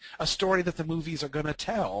story that the movies are going to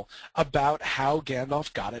tell about how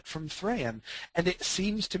Gandalf got it from Thran. And it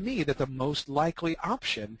seems to me that the most likely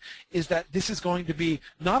option is that this is going to be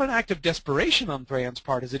not an act of desperation on Thran's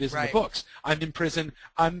part as it is in the books. I'm in prison.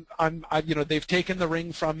 They've taken the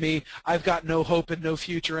ring from me. I've got no hope and no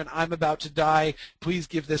future, and I'm about to die. Please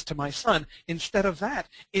give this to my son. Instead of that,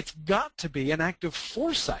 it's got to be an act of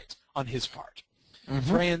foresight on his part.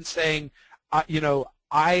 Thran saying,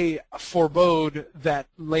 I forebode that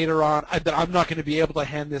later on that I'm not going to be able to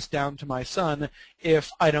hand this down to my son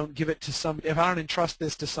if I don't give it to if I don't entrust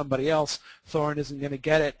this to somebody else. Thorin isn't going to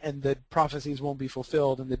get it, and the prophecies won't be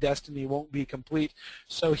fulfilled, and the destiny won't be complete.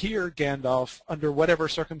 So here, Gandalf, under whatever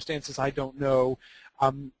circumstances I don't know,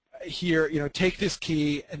 here, take this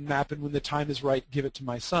key and map, and when the time is right, give it to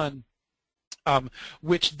my son,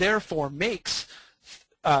 which therefore makes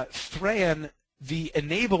Thran the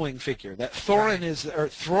enabling figure. That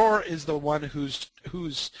Thror is the one whose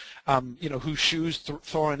shoes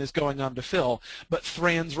Thorin is going on to fill, but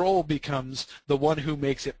Thran's role becomes the one who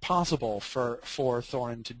makes it possible for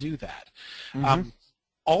Thorin to do that.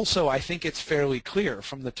 Also, I think it's fairly clear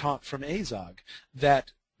from the taunt from Azog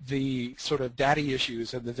that the sort of daddy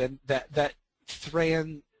issues and that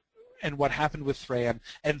Thran and what happened with Thran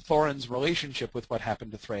and Thorin's relationship with what happened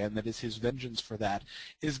to Thran, that is his vengeance for that,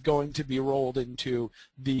 is going to be rolled into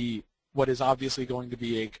what is obviously going to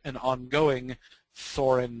be an ongoing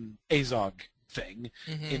Thorin-Azog thing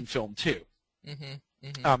in film 2.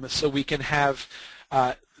 So we can have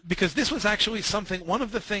because this was actually something, one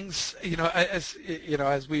of the things,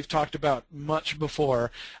 as we've talked about much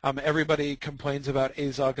before, everybody complains about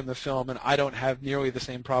Azog in the film, and I don't have nearly the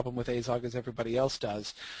same problem with Azog as everybody else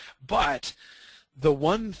does. But the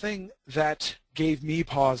one thing that gave me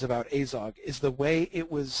pause about Azog is the way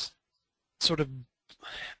it was sort of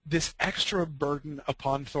this extra burden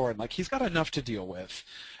upon Thorin. Like, he's got enough to deal with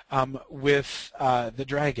the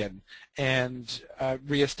dragon and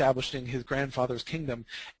reestablishing his grandfather's kingdom.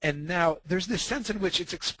 And now there's this sense in which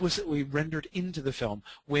it's explicitly rendered into the film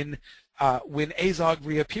when Azog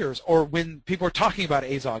reappears, or when people are talking about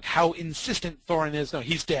Azog, how insistent Thorin is. No,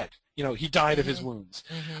 he's dead. He died of his wounds,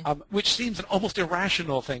 which seems an almost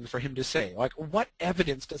irrational thing for him to say. Like, what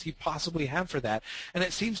evidence does he possibly have for that? And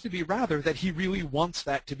it seems to be rather that he really wants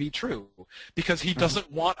that to be true, because he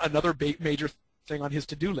doesn't want another major thing on his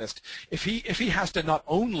to-do list. If he has to not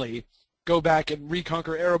only go back and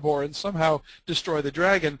reconquer Erebor and somehow destroy the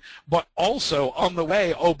dragon, but also on the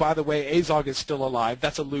way, oh, by the way, Azog is still alive.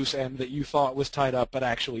 That's a loose end that you thought was tied up but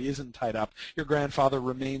actually isn't tied up. Your grandfather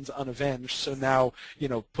remains unavenged, so now,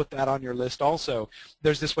 put that on your list also.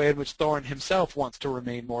 There's this way in which Thorin himself wants to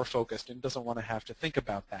remain more focused and doesn't want to have to think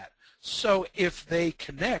about that. So if they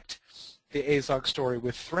connect the Azog story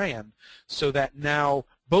with Thrain, so that now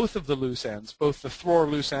both of the loose ends, both the Thror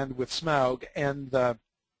loose end with Smaug and the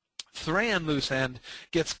Thrain loose end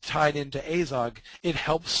gets tied into Azog,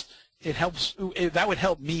 that would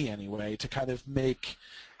help me anyway to kind of make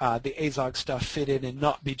the Azog stuff fit in and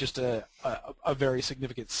not be just a very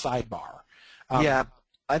significant sidebar. Yeah,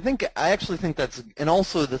 I actually think that's, and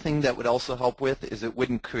also the thing that would also help with is it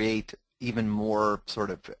wouldn't create even more sort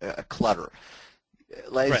of clutter.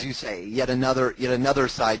 As you say, yet another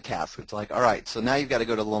side task. It's like, all right, so now you've got to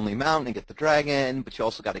go to Lonely Mountain and get the dragon, but you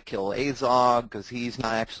also got to kill Azog because he's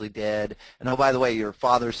not actually dead. And oh, by the way, your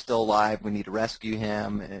father's still alive. We need to rescue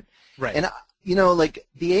him. And like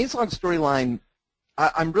the Azog storyline,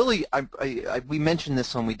 we mentioned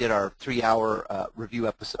this when we did our 3-hour review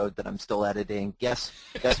episode that I'm still editing. Yes,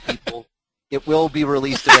 people, it will be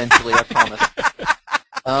released eventually. I promise.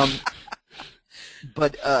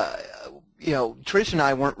 But Trish and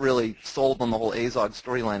I weren't really sold on the whole Azog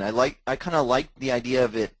storyline. I kind of liked the idea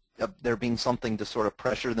of there being something to sort of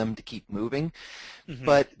pressure them to keep moving.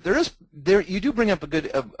 But you do bring up a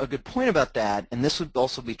good point about that, and this would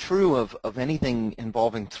also be true of anything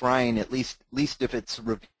involving Thrain, at least if it's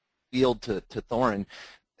revealed to Thorin.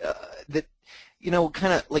 That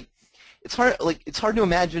kind of like it's hard to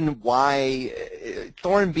imagine why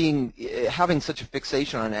Thorin having such a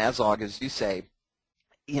fixation on Azog, as you say.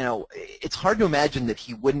 It's hard to imagine that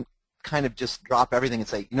he wouldn't kind of just drop everything and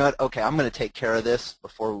say, you know what, okay, I'm going to take care of this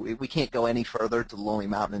before we can't go any further to the Lonely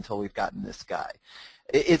Mountain until we've gotten this guy.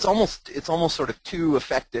 It's almost sort of too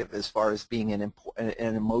effective as far as being an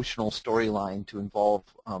emotional storyline to involve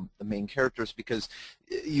the main characters, because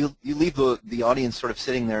you leave the audience sort of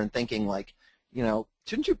sitting there and thinking like,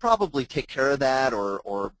 shouldn't you probably take care of that,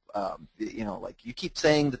 or like you keep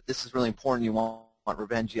saying that this is really important, you want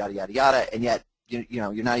revenge, yada yada yada, and yet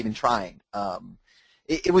you're not even trying.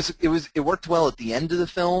 It worked well at the end of the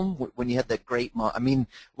film when you had that great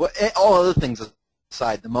all other things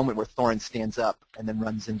aside, the moment where Thorin stands up and then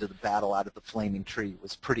runs into the battle out of the flaming tree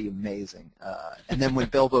was pretty amazing. And then when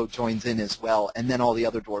Bilbo joins in as well, and then all the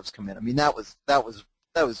other dwarves come in. That was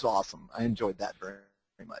awesome. I enjoyed that very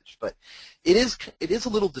much. But it is a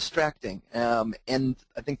little distracting, and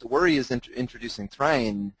I think the worry is introducing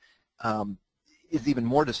Thrain is even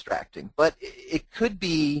more distracting. But it could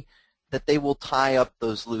be that they will tie up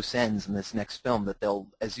those loose ends in this next film, that they'll,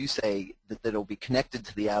 as you say, that it'll be connected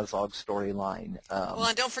to the Azog storyline. Well,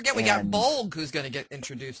 and don't forget we got Bolg, who's going to get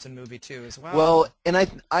introduced in movie 2 as well. Well, and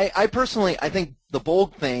I personally, I think the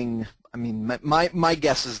Bolg thing, my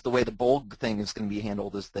guess is the way the Bolg thing is going to be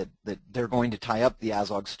handled is that they're going to tie up the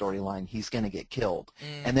Azog storyline. He's going to get killed.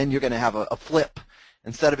 And then you're going to have a flip.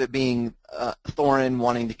 Instead of it being Thorin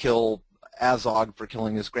wanting to kill Azog for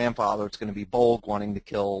killing his grandfather, it's going to be Bolg wanting to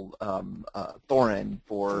kill Thorin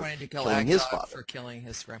for killing his father. For killing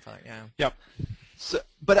his grandfather, yeah. Yep. So,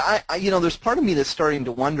 but there's part of me that's starting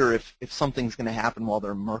to wonder if something's going to happen while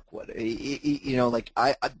they're in Mirkwood.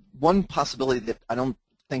 One possibility that I don't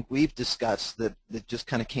think we've discussed that just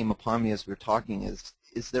kind of came upon me as we were talking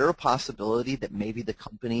is there a possibility that maybe the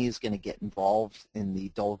company is going to get involved in the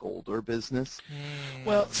Dol Guldur business?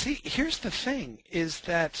 Well, see, here's the thing, is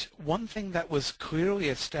that one thing that was clearly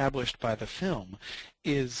established by the film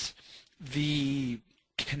is the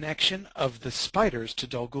connection of the spiders to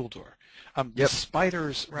Dol Guldur. The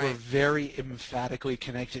spiders were Right. very emphatically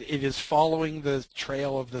connected. It is following the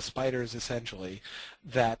trail of the spiders, essentially,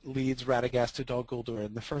 that leads Radagast to Dol Guldur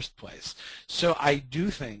in the first place. So I do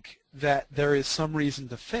think that there is some reason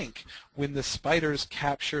to think when the spiders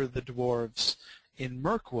capture the dwarves in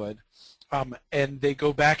Mirkwood, and they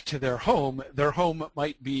go back to their home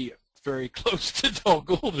might be very close to Dol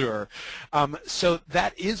Guldur. So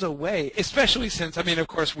that is a way, especially since, I mean, of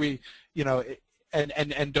course,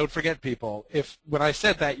 and don't forget, people, if when I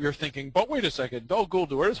said that, you're thinking, but wait a second, Dol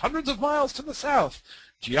Guldur is hundreds of miles to the south.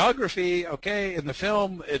 Geography, okay, in the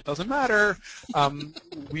film, it doesn't matter.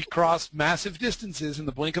 We cross massive distances in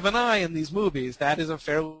the blink of an eye in these movies. That is a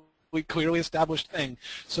fairly clearly established thing.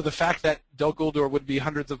 So the fact that Dol Guldur would be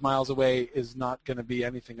hundreds of miles away is not going to be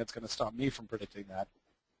anything that's going to stop me from predicting that.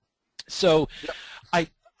 So I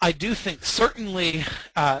do think certainly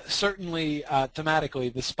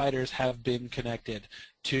thematically the spiders have been connected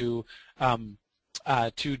to Dol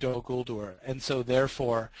Guldur, and so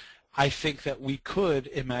therefore I think that we could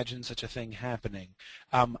imagine such a thing happening.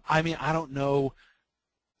 I mean, I don't know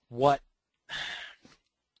what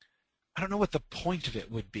the point of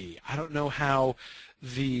it would be. I don't know how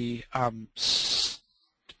the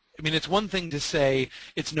I mean, it's one thing to say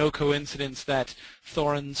it's no coincidence that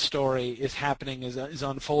Thorin's story is happening, is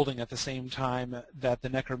unfolding at the same time that the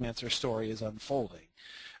Necromancer story is unfolding.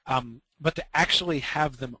 But to actually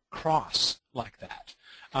have them cross like that,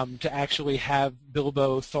 to actually have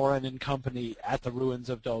Bilbo, Thorin, and company at the ruins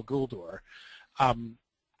of Dol Guldur,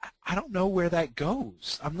 I don't know where that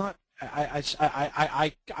goes. I'm not.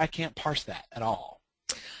 I can't parse that at all.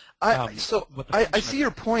 I see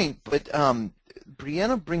your point, but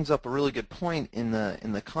Brianna brings up a really good point in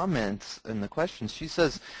the comments and the questions. She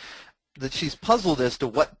says that she's puzzled as to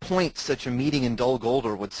what point such a meeting in Dol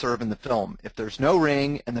Guldur would serve in the film if there's no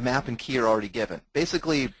ring and the map and key are already given.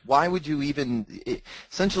 Basically, why would you even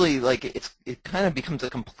essentially, like, it kind of becomes a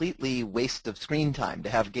completely waste of screen time to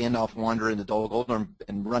have Gandalf wander into Dol Guldur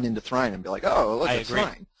and run into Thrain and be like, oh, look, it's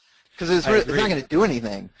Thrain. Because it's not going to do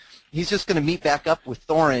anything. He's just going to meet back up with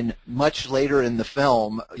Thorin much later in the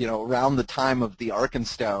film, around the time of the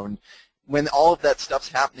Arkenstone, when all of that stuff's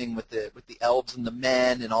happening with the elves and the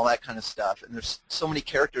men and all that kind of stuff. And there's so many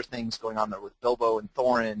character things going on there with Bilbo and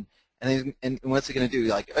Thorin. And what's he going to do?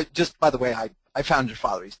 Like, just by the way, I found your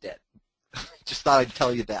father. He's dead. Just thought I'd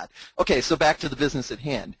tell you that. Okay, so back to the business at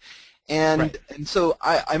hand. And so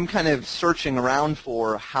I'm kind of searching around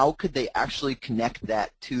for how could they actually connect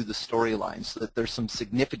that to the storyline so that there's some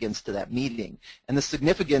significance to that meeting. And the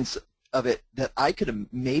significance of it that I could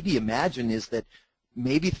maybe imagine is that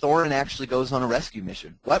maybe Thorin actually goes on a rescue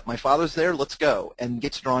mission. What? My father's there? Let's go. And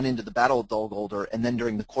gets drawn into the Battle of Dol Guldur, and then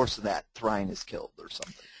during the course of that, Thrain is killed or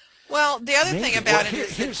something. Well, the other thing about it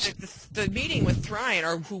is that the meeting with Thrain,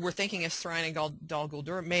 or who we're thinking is Thrain and Dol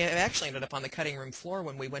Guldur, may have actually ended up on the cutting room floor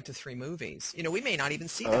when we went to 3 movies. We may not even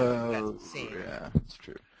see that scene. Yeah, that's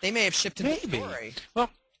true. They may have shifted the story. Well,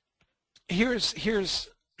 here's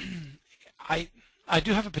I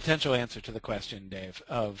do have a potential answer to the question, Dave,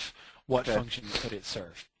 of what function could it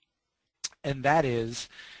serve, and that is,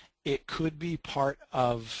 it could be part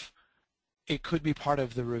of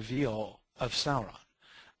the reveal of Sauron.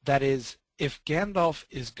 That is, if Gandalf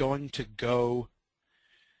is going to go,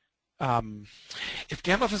 to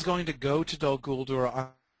Dol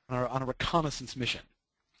Guldur on a reconnaissance mission,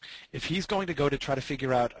 if he's going to go to try to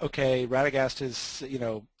figure out, okay, Radagast has,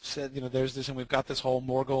 said, there's this, and we've got this whole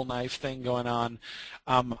Morgul knife thing going on.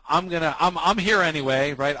 I'm here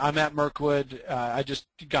anyway, right? I'm at Mirkwood. I just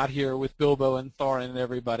got here with Bilbo and Thorin and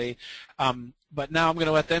everybody. But now I'm going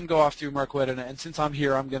to let them go off through Mirkwood, and since I'm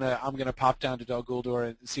here, I'm gonna pop down to Dol Guldur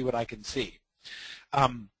and see what I can see.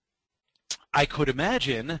 I could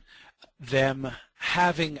imagine them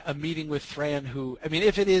having a meeting with Thrain, who, I mean,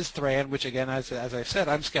 if it is Thrain, which again, as I said,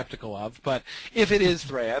 I'm skeptical of, but if it is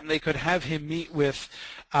Thrain, they could have him meet with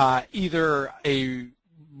either a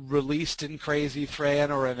released in Crazy Thrain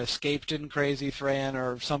or an escaped in Crazy Thrain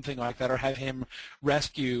or something like that, or have him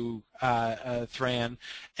rescue Thrain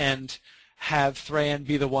and have Thrain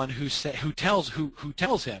be the one who tells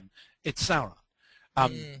him it's Sauron.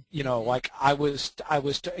 Like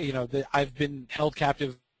I've been held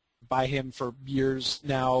captive by him for years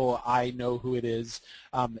now. I know who it is.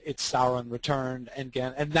 It's Sauron returned, and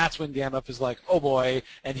that's when Gandalf is like, oh boy,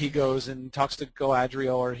 and he goes and talks to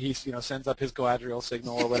Galadriel, or he sends up his Galadriel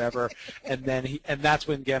signal or whatever, and that's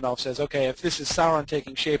when Gandalf says, okay, if this is Sauron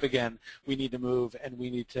taking shape again, we need to move, and we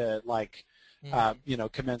need to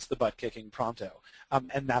commence the butt kicking pronto,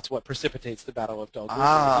 and that's what precipitates the Battle of Dol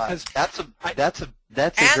Guldur. That's a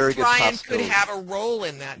very good possibility. And Thrain could have a role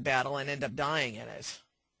in that battle and end up dying in it.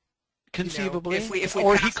 conceivably, if we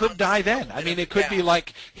or pass he could on die this then. I mean, it could be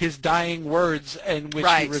like his dying words in which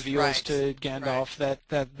he reveals to Gandalf that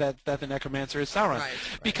the necromancer is Sauron. Right.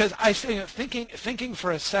 Because I say, thinking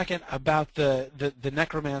for a second about the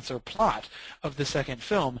necromancer plot of the second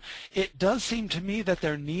film, it does seem to me that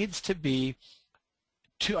there needs to be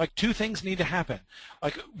two things need to happen.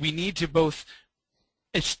 Like, we need to both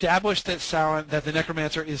establish that the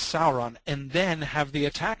necromancer is Sauron, and then have the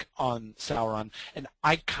attack on Sauron. And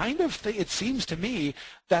I kind of think, it seems to me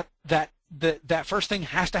that that first thing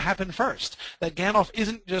has to happen first. That Gandalf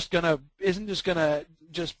isn't just gonna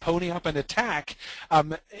pony up and attack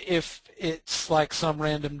if it's like some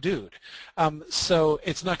random dude. So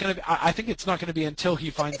it's not gonna be, I think it's not gonna be until he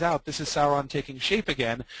finds out this is Sauron taking shape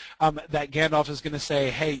again that Gandalf is gonna say,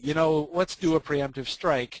 hey, let's do a preemptive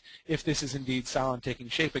strike if this is indeed Sauron taking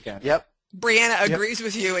shape again. Yep. Brianna agrees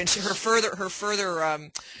with you, and her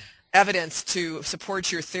further evidence to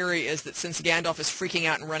support your theory is that since Gandalf is freaking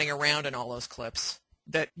out and running around in all those clips,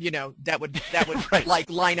 that that would right. like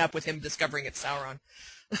line up with him discovering it's Sauron.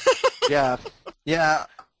 Yeah.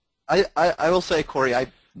 I will say, Corey,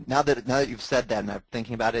 now that you've said that and I'm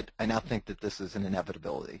thinking about it, I now think that this is an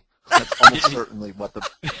inevitability. That's almost certainly what the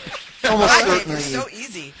almost certainly. It's so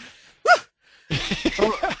easy.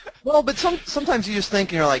 Well, but sometimes you just think,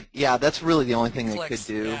 and you're like, yeah, that's really the only thing they could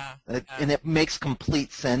do, and it makes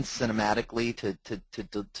complete sense cinematically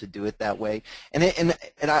to do it that way. And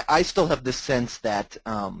I still have this sense that,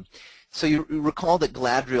 so you recall that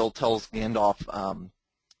Galadriel tells Gandalf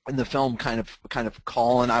in the film, kind of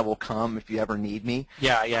call and I will come if you ever need me.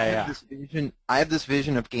 Yeah. I have this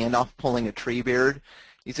vision of Gandalf pulling a Treebeard.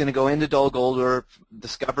 He's going to go into Dol Guldur,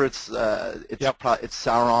 discover it's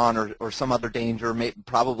Sauron or some other danger,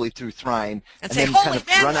 probably through Thrain, and then kind of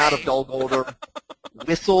run out of Dol Guldur,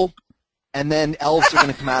 whistle, and then elves are going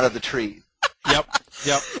to come out of the trees. Yep.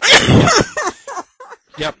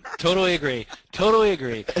 Totally agree.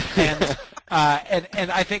 And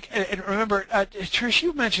I think, and remember, Trish,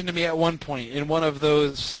 you mentioned to me at one point in one of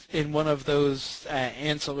those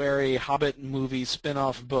ancillary Hobbit movie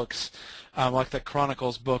spin-off books, like the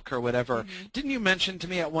Chronicles book or whatever. Mm-hmm. Didn't you mention to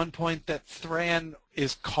me at one point that Thran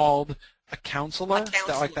is called a counselor?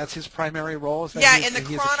 That's his primary role? In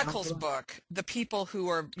the Chronicles book, the people who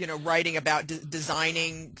are writing about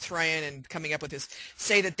designing Thran and coming up with this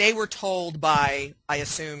say that they were told by, I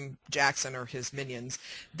assume, Jackson or his minions,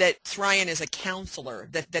 that Thran is a counselor,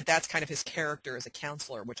 that's kind of his character as a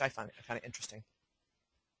counselor, which I find kind of interesting.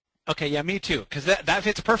 Okay, yeah, me too, because that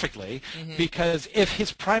fits perfectly, mm-hmm. Because if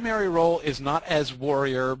his primary role is not as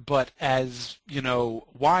warrior, but as,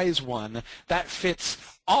 wise one, that fits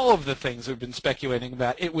all of the things we've been speculating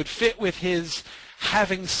about. It would fit with his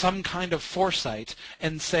having some kind of foresight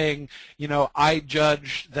and saying, I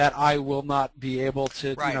judge that I will not be able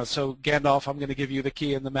to, so Gandalf, I'm going to give you the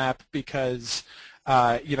key and the map because...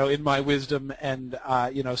 in my wisdom and,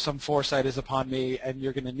 some foresight is upon me and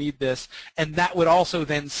you're going to need this. And that would also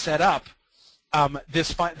then set up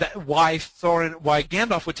why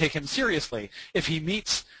Gandalf would take him seriously. If he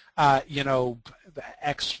meets,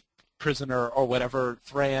 ex-prisoner or whatever,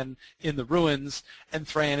 Thran, in the ruins, and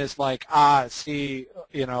Thran is like, the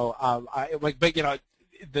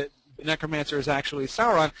necromancer is actually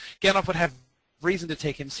Sauron, Gandalf would have reason to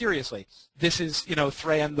take him seriously. This is,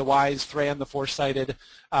 Thran the wise, Thran the foresighted,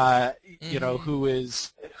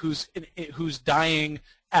 whose dying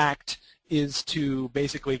act is to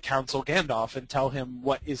basically counsel Gandalf and tell him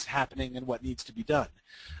what is happening and what needs to be done.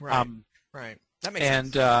 Right. Right. That makes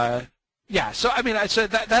sense. So I mean, so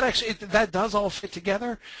that does all fit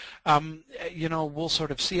together. We'll sort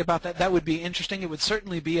of see about that. That would be interesting. It would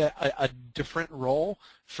certainly be a different role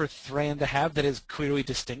for Thran to have that is clearly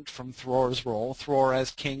distinct from Thror's role. Thror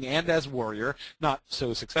as king and as warrior, not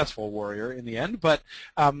so successful warrior in the end, but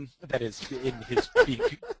that is in his being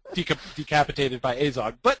decapitated by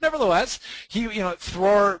Azog. But nevertheless,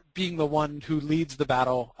 Thror being the one who leads the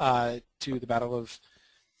battle to the battle of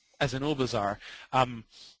Azanulbazar.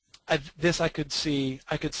 This I could see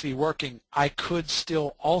working. I could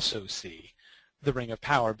still also see the Ring of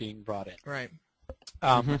Power being brought in. Right.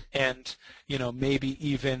 And maybe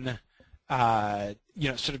even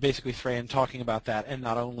sort of basically Thran talking about that, and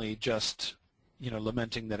not only just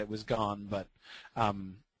lamenting that it was gone, but I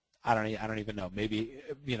don't even know. Maybe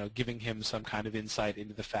giving him some kind of insight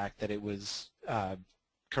into the fact that it was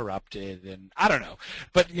corrupted, and I don't know,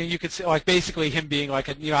 but you could say basically him being like,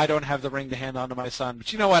 I don't have the ring to hand on to my son,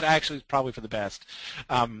 but you know what? Actually, it's probably for the best.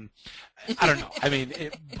 I don't know. I mean,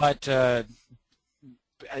 but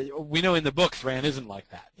we know in the book Thran isn't like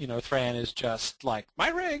that. You know, Thran is just like, my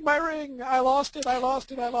ring, I lost it,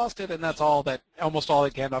 and that's almost all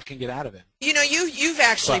that Gandalf can get out of it. You know, you've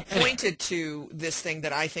actually But, pointed to this thing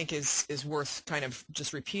that I think is worth kind of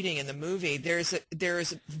just repeating in the movie. There is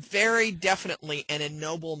very definitely an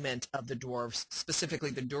ennoblement of the dwarves, specifically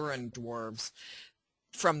the Durin dwarves,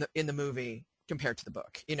 in the movie compared to the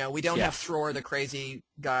book. You know, we don't have Thror, the crazy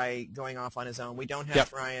guy, going off on his own. We don't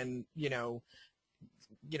have Ryan,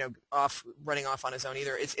 running off on his own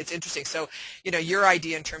either. It's interesting. So, you know, your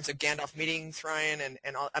idea in terms of Gandalf meeting Thrain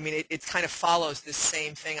and all, I mean, it kind of follows this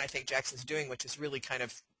same thing I think Jackson's doing, which is really kind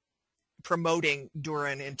of promoting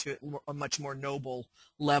Durin into a much more noble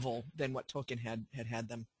level than what Tolkien had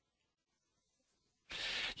them.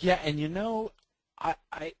 Yeah, and you know,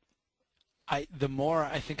 the more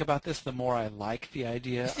I think about this, the more I like the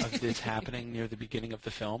idea of this happening near the beginning of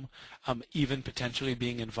the film, even potentially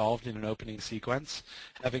being involved in an opening sequence,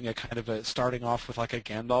 having a kind of a starting off with like a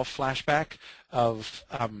Gandalf flashback of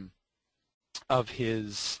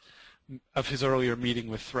his earlier meeting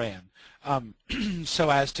with Thran, so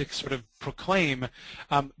as to sort of proclaim,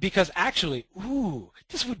 because actually,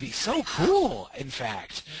 this would be so cool. In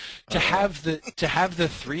fact, to have the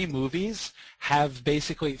three movies have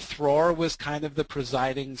basically Thror was kind of the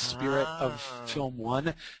presiding spirit of film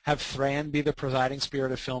 1, have Thran be the presiding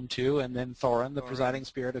spirit of film 2, and then Thorin the presiding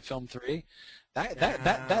spirit of film 3.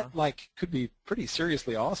 That like could be pretty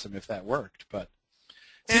seriously awesome if that worked, but.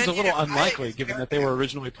 Seems a little unlikely, given that they were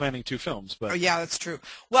originally planning 2 films. But yeah, that's true.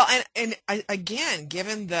 Well, and again,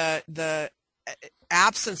 given the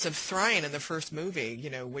absence of Thrain in the first movie,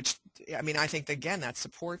 you know, which I mean, I think again that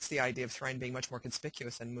supports the idea of Thrain being much more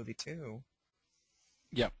conspicuous in movie 2.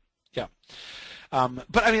 Yeah.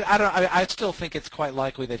 But I mean, I still think it's quite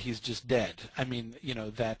likely that he's just dead. I mean, you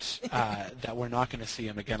know, that that we're not going to see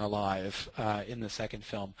him again alive in the second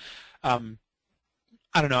film.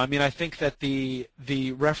 I don't know. I mean, I think that the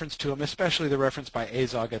reference to him, especially the reference by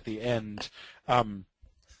Azog at the end,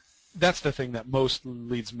 that's the thing that most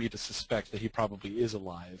leads me to suspect that he probably is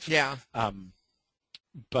alive. Yeah.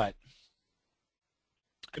 But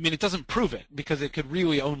I mean, it doesn't prove it, because it could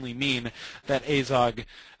really only mean that Azog,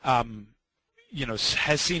 you know,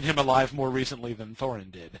 has seen him alive more recently than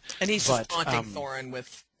Thorin did. And he's just taunting Thorin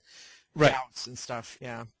with doubts and stuff.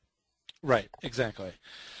 Yeah. Right. Exactly.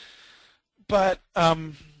 But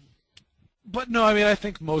no, I mean, I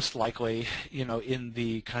think most likely, you know, in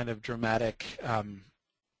the kind of dramatic,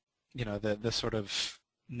 you know, the sort of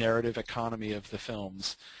narrative economy of the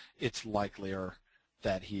films, it's likelier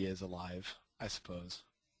that he is alive, I suppose.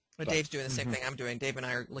 Well, Dave's doing the same thing I'm doing. Dave and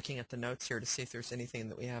I are looking at the notes here to see if there's anything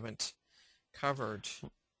that we haven't covered.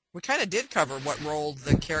 We kind of did cover what role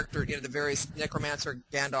the character, you know, the various necromancer,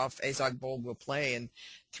 Gandalf, Azog Bolg will play in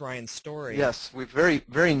Thrain's story. Yes, we've very,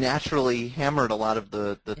 very naturally hammered a lot of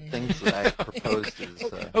the things that I proposed.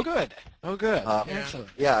 Good. Excellent.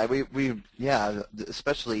 Yeah, we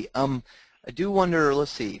especially. I do wonder.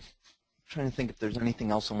 Let's see. I'm trying to think if there's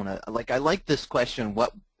anything else I want to like. I like this question.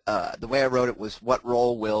 What the way I wrote it was, what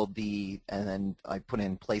role will the, and then I put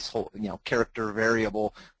in placeholder, you know, character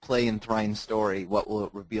variable play in Thrain's story. What will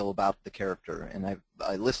it reveal about the character? And I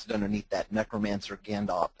listed underneath that necromancer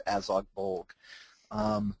Gandalf, Azog Bolg.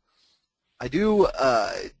 I do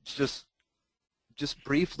just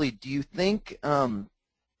briefly. Do you think that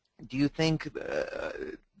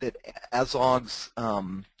Azog's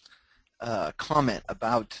comment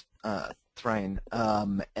about Thrain,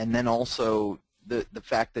 and then also the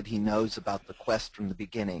fact that he knows about the quest from the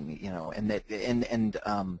beginning, you know, and that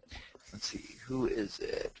let's see, who is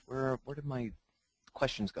it? Where did my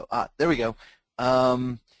questions go? There we go.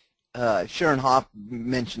 Sharon Hoff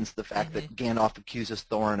mentions the fact that Gandalf accuses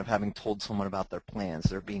Thorin of having told someone about their plans,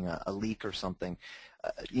 there being a leak or something.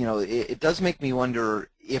 You know, it does make me wonder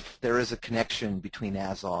if there is a connection between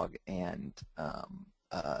Azog and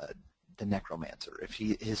the necromancer, if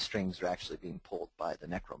his strings are actually being pulled by the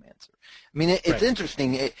necromancer. I mean, it's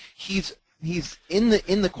interesting. He's in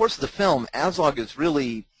the course of the film, Azog is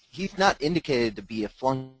really, he's not indicated to be a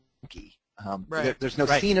flunky. There's no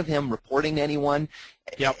scene of him reporting to anyone.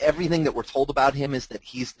 Everything that we're told about him is that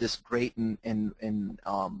he's this great and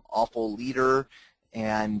awful leader,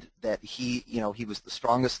 and that he was the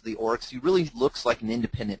strongest of the orcs. He really looks like an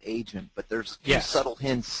independent agent, but there's a few subtle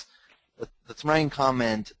hints. The Thrain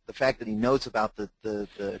comment, the fact that he knows about the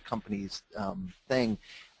company's thing,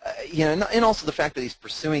 you know, and also the fact that he's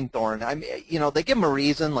pursuing Thorin. I mean, you know, they give him a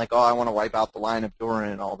reason, like, oh, I want to wipe out the line of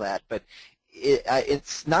Durin and all that, but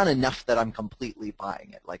it's not enough that I'm completely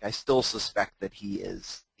buying it. Like, I still suspect that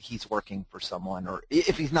he's working for someone, or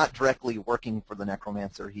if he's not directly working for the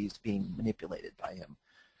necromancer, he's being manipulated by him.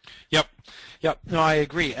 Yep. Yep. No, I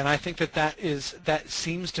agree, and I think that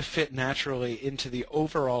seems to fit naturally into the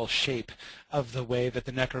overall shape of the way that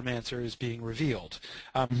the necromancer is being revealed.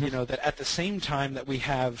 That at the same time that we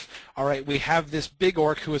have this big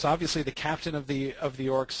orc who is obviously the captain of the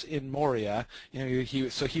orcs in Moria.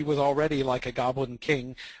 He was already like a goblin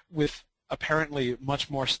king with apparently much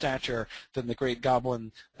more stature than the great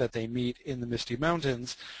goblin that they meet in the Misty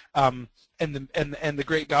Mountains. And the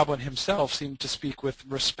great goblin himself seemed to speak with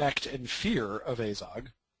respect and fear of Azog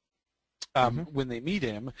when they meet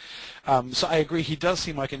him. So I agree, he does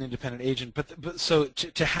seem like an independent agent. But so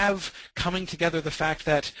to have coming together the fact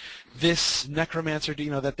that this necromancer,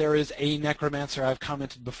 that there is a necromancer. I've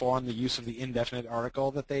commented before on the use of the indefinite article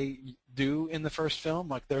that they do in the first film.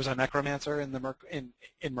 Like there's a necromancer in the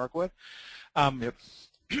in Mirkwood. Yep.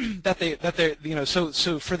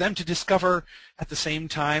 So for them to discover at the same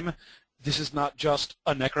time this is not just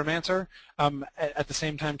a necromancer, at the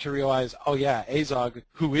same time to realize, oh yeah, Azog,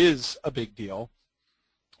 who is a big deal,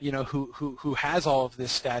 who has all of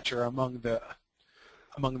this stature among the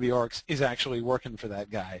orcs, is actually working for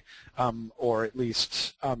that guy, or at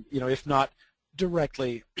least, if not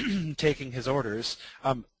directly taking his orders,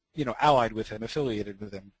 allied with him, affiliated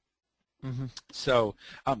with him. Mm-hmm. So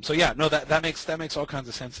yeah, no, that makes all kinds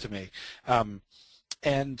of sense to me.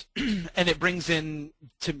 And it brings in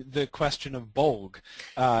to the question of Bolg,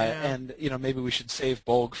 and maybe we should save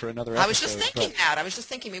Bolg for another episode. I was just thinking that. I was just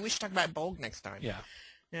thinking maybe we should talk about Bolg next time. Yeah.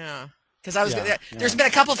 Yeah. Because there's been a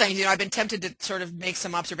couple things. I've been tempted to sort of make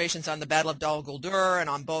some observations on the Battle of Dol Guldur and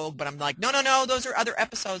on Bolg, but I'm like, no, those are other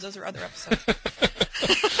episodes.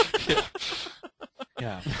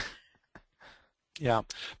 Yeah. Yeah,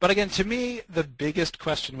 but again, to me, the biggest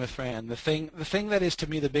question with Fran, the thing that is to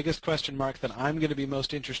me the biggest question mark that I'm going to be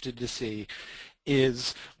most interested to see,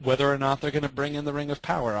 is whether or not they're going to bring in the Ring of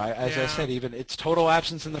Power. As I said, even its total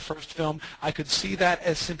absence in the first film, I could see that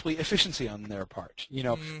as simply efficiency on their part. They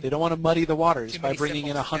don't want to muddy the waters by bringing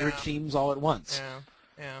in 100 themes all at once.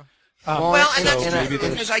 Yeah. And that's true,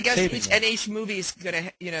 because I guess each movie is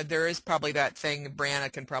going to, there is probably that thing,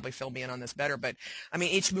 Brianna can probably fill me in on this better, but, I mean,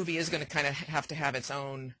 each movie is going to kind of have to have its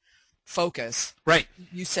own focus. Right.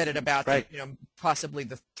 You said it about, possibly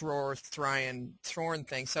the Thorn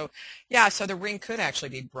thing. So, so the ring could actually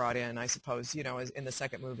be brought in, I suppose, as in the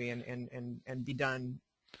second movie and be done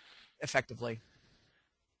effectively.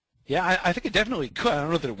 Yeah, I think it definitely could. I don't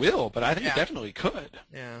know that it will, but I think it definitely could.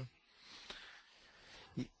 Yeah.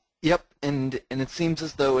 Yep, and it seems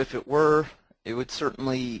as though if it were, it would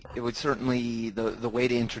certainly the way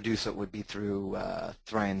to introduce it would be through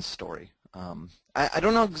Thrain's story. I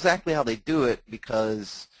don't know exactly how they do it,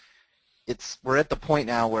 because we're at the point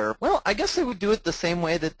now where, well, I guess they would do it the same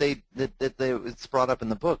way that it's brought up in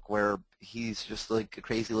the book, where he's just like a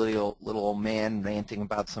crazy little old man ranting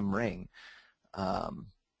about some ring.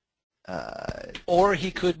 Or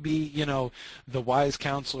he could be, the wise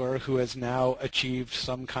counselor who has now achieved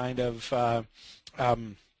some kind of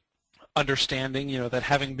understanding, that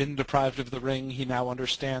having been deprived of the ring, he now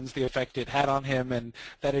understands the effect it had on him and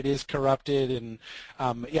that it is corrupted. And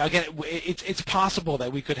again, it's possible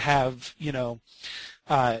that we could have,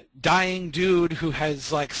 dying dude who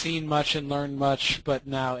has seen much and learned much, but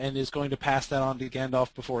now and is going to pass that on to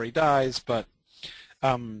Gandalf before he dies. But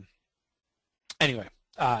anyway.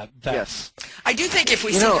 Yes. I do think if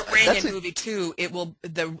we see the ring in movie 2, it will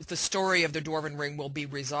the story of the Dwarven ring will be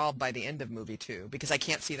resolved by the end of movie 2, because I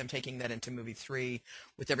can't see them taking that into movie 3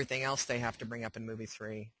 with everything else they have to bring up in movie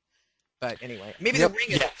 3. But anyway, maybe the ring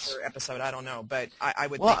is another episode. I don't know, but I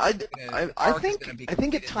would. Well, I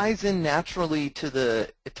think it ties in naturally to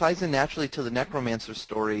the Necromancer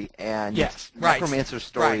story, and Necromancer's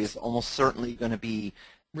story is almost certainly going to be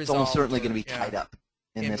tied up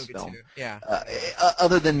in this film.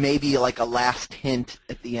 Other than maybe a last hint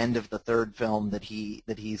at the end of the third film that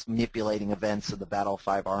he's manipulating events of the Battle of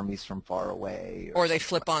Five Armies from far away, or they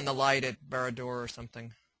flip on the light at Barad-dûr or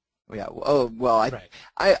something. Yeah. Oh well,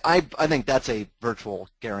 I think that's a virtual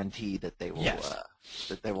guarantee that they will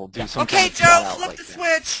do something. Okay, Joe, flip the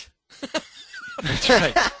switch. That's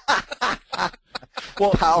right.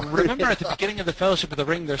 Well, remember at the beginning of the Fellowship of the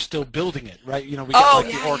Ring, they're still building it, right? We get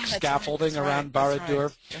the orc scaffolding around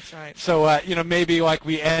Barad-dûr. That's right. So, maybe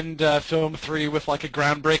we end film 3 with a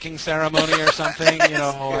groundbreaking ceremony or something.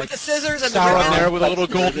 With the scissors and Sauron the there with a little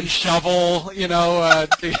golden shovel.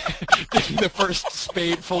 Digging the first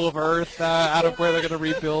spade full of earth out of where they're going to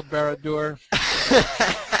rebuild Barad-dûr.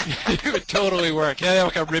 It would totally work. Yeah,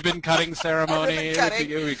 a ribbon cutting ceremony. It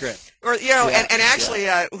would be great. Or you know, Yeah, and yeah. actually,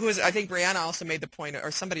 who was I think Brianna also made the point, or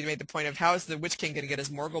somebody made the point of how is the Witch King going to get his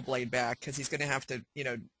Morgul blade back because he's going to have to, you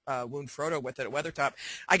know, wound Frodo with it at Weathertop.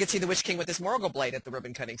 I could see the Witch King with his Morgul blade at the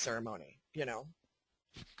ribbon cutting ceremony. You know.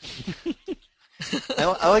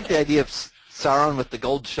 I like the idea of Sauron with the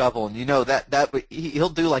gold shovel, and you know he'll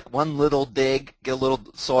do like one little dig, get a little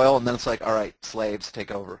soil, and then it's like, all right, slaves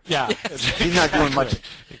take over. Yeah, He's not doing much.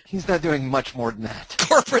 He's not doing much more than that.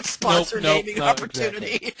 Corporate sponsor Nope, naming no,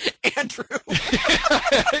 opportunity, Andrew.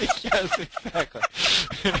 Yes, exactly.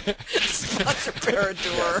 Sponsor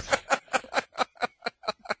Paradur.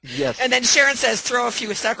 Yes. And then Sharon says, throw a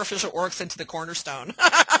few sacrificial orcs into the cornerstone.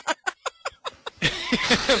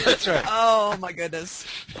 That's right. Oh my goodness.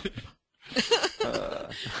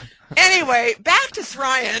 Anyway, back to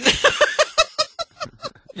Thrain.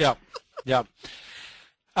 Yeah, yeah.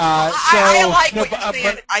 I like what you're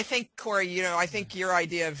saying. I think, Corey, you know, I think your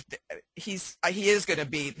idea of he is going to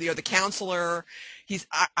be, you know, the counselor.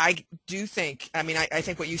 I do think. I mean, I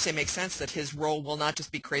think what you say makes sense. That his role will not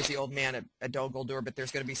just be crazy old man at Dol Guldur, but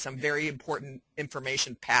there's going to be some very important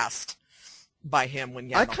information passed by him when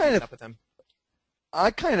Gandalf comes up with him. I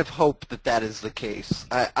kind of hope that is the case.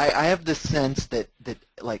 I have this sense that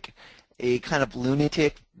like a kind of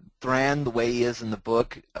lunatic Thran, the way he is in the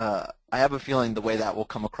book, I have a feeling the way that will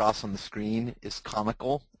come across on the screen is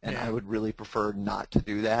comical, and I would really prefer not to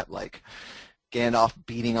do that. Like Gandalf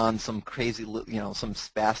beating on some crazy, you know, some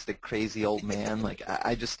spastic crazy old man. Like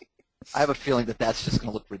I have a feeling that's just going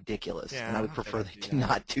to look ridiculous, and I would prefer they to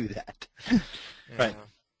not do that. Right.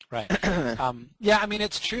 Right. Yeah, I mean,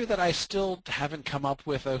 it's true that I still haven't come up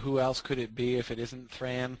with a who else could it be if it isn't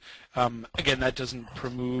Thran. Again, that doesn't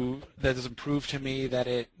prove to me that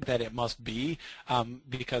it must be,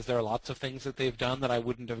 because there are lots of things that they've done that I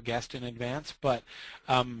wouldn't have guessed in advance. But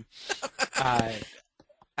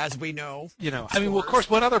as we know, you know, I mean, well, of course,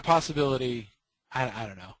 one other possibility, I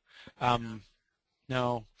don't know.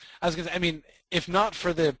 No, I was gonna say, I mean, if not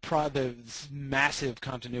for the massive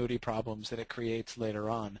continuity problems that it creates later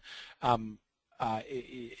on,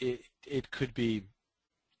 it could be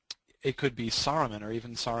Saruman, or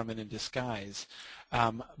even Saruman in disguise,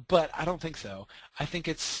 but I don't think so. I think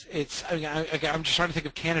it's. I mean, I'm just trying to think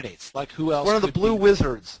of candidates. Like who else? One of the Blue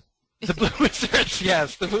Wizards. The Blue Wizards,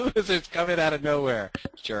 yes, the Blue Wizards coming out of nowhere,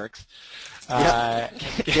 jerks. Yep.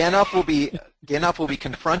 Gandalf will be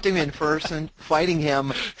confronting him in person, fighting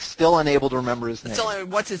him, still unable to remember his name.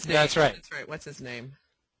 What's his name? That's right. That's right. What's his name?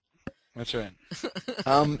 That's right.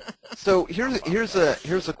 So here's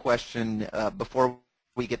a question before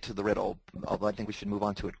we get to the riddle, although I think we should move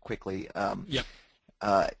on to it quickly.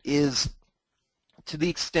 Is to the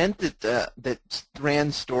extent that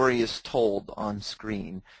Thran's story is told on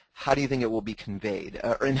screen, how do you think it will be conveyed,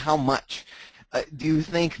 and how much? Do you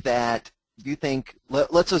think let's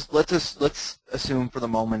assume for the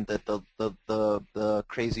moment that the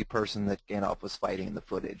crazy person that Gandalf was fighting in the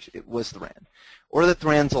footage, it was Thran, or that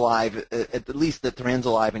Thran's alive, at least that Thran's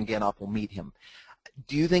alive and Gandalf will meet him.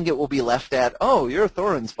 Do you think it will be left at, oh, you're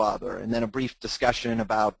Thorin's father, and then a brief discussion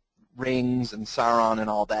about rings and Sauron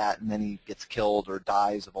and all that, and then he gets killed or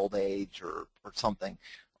dies of old age or something,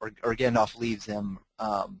 or Gandalf leaves him?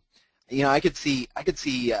 You know, I could see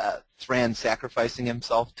Thran sacrificing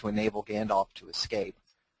himself to enable Gandalf to escape.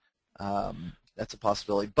 That's a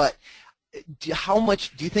possibility. But how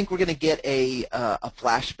much do you think we're going to get a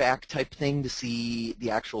flashback type thing to see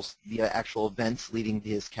the actual events leading to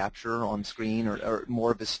his capture on screen, or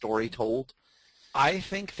more of his story told? I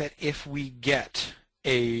think that if we get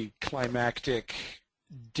a climactic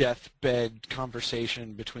deathbed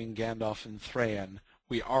conversation between Gandalf and Thran,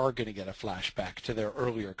 we are going to get a flashback to their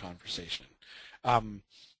earlier conversation.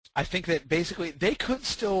 I think that basically they could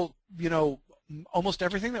still, you know, almost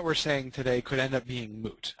everything that we're saying today could end up being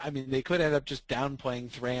moot. I mean, they could end up just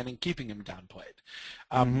downplaying Thran and keeping him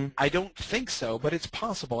downplayed. I don't think so, but it's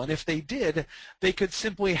possible. And if they did, they could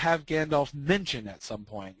simply have Gandalf mention at some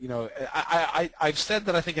point. You know, I've said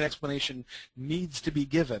that I think an explanation needs to be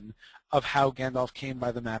given of how Gandalf came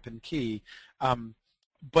by the map and key.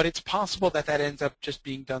 But it's possible that ends up just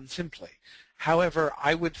being done simply. However,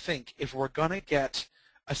 I would think if we're going to get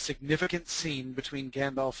a significant scene between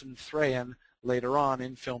Gandalf and Thrain later on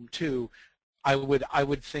in film 2, I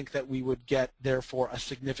would think that we would get, therefore, a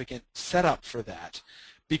significant setup for that,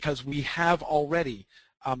 because we have already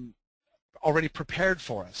prepared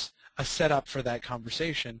for us a setup for that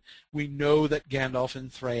conversation. We know that Gandalf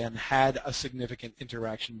and Thrain had a significant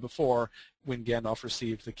interaction before when Gandalf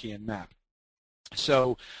received the key and map.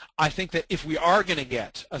 So I think that if we are going to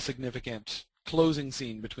get a significant closing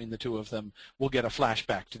scene between the two of them, we'll get a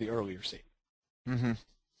flashback to the earlier scene. Mm-hmm.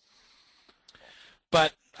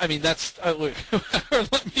 But I mean, that's let me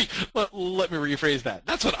rephrase that.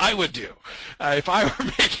 That's what I would do if I were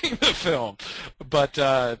making the film. But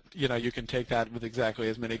you can take that with exactly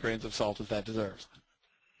as many grains of salt as that deserves.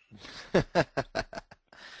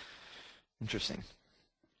 Interesting.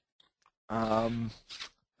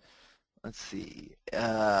 Let's see.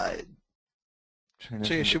 So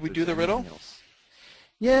should we do the riddle?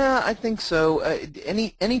 Yeah, I think so.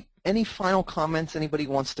 Any final comments anybody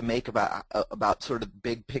wants to make about sort of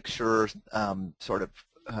big picture, sort of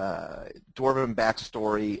Dwarven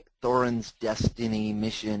backstory, Thorin's destiny,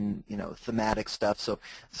 mission, thematic stuff. So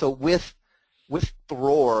with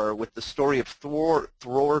Thror, with the story of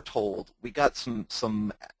Thror told, we got some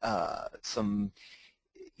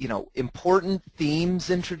important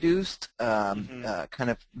themes introduced, kind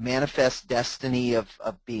of manifest destiny of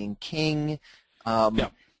being king.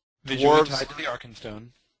 Visually tied to the Arkenstone.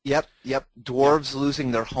 Yep. Dwarves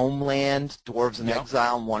losing their homeland, dwarves in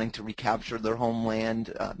exile and wanting to recapture their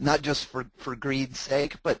homeland, not just for greed's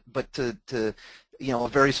sake, but to a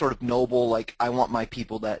very sort of noble, like, I want my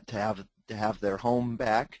people to have their home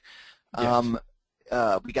back. Yes.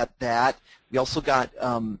 We got that. We also got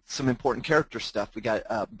some important character stuff. We got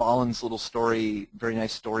Balin's little story, very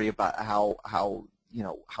nice story about how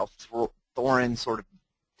Thorin sort of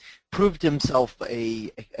proved himself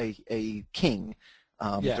a king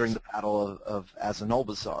during the Battle of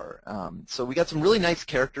Azanulbazar. So we got some really nice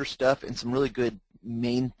character stuff and some really good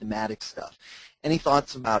main thematic stuff. Any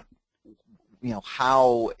thoughts about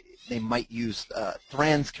how they might use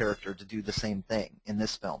Thran's character to do the same thing in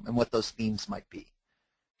this film and what those themes might be?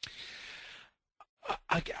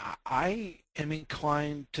 I am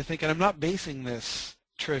inclined to think, and I'm not basing this,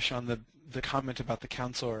 Trish, on the comment about the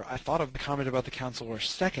counselor. I thought of the comment about the counselor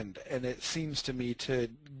second, and it seems to me to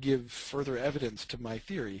give further evidence to my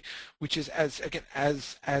theory, which is as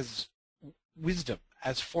wisdom,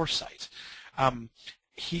 as foresight. Thran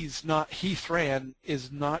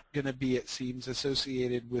is not going to be, it seems,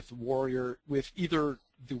 associated with either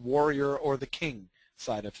the warrior or the king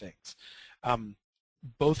side of things.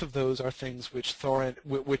 Both of those are things which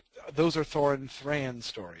those are Thorin Thran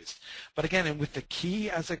stories. But again, and with the key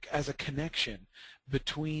as a connection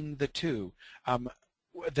between the two,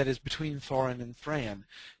 that is between Thorin and Thran,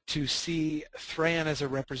 to see Thran as a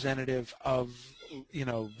representative of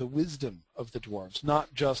the wisdom of the dwarves,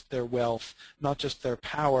 not just their wealth, not just their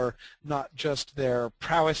power, not just their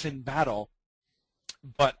prowess in battle,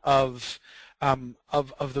 but of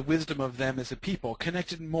the wisdom of them as a people,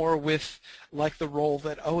 connected more with like the role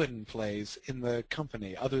that Owen plays in the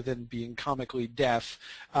company, other than being comically deaf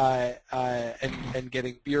and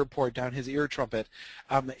getting beer poured down his ear trumpet.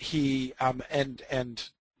 He and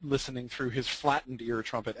listening through his flattened ear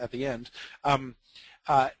trumpet at the end.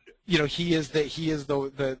 He is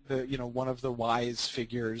the one of the wise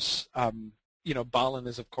figures. Balin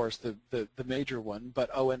is, of course, the major one,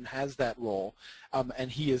 but Owen has that role,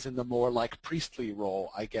 and he is in the more like priestly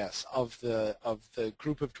role, I guess, of the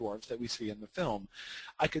group of dwarves that we see in the film.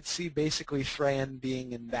 I could see basically Thran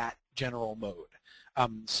being in that general mode,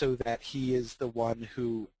 so that he is the one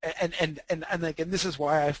who, and again, this is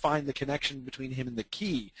why I find the connection between him and the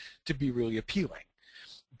key to be really appealing,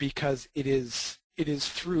 because it is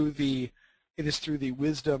through the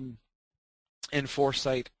wisdom and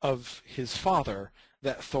foresight of his father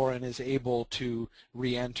that Thorin is able to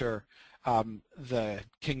re-enter the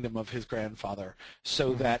kingdom of his grandfather,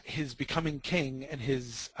 so that his becoming king and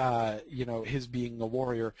his his being a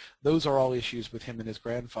warrior, those are all issues with him and his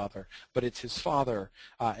grandfather, but it's his father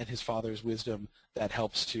and his father's wisdom that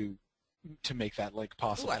helps to make that link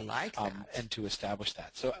possible. Ooh, I like that. And to establish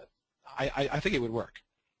that. So I think it would work.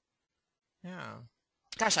 Yeah.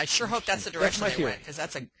 Gosh, I sure hope that's the direction they went, because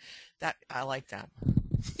I like that.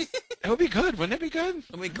 It would be good, wouldn't it be good?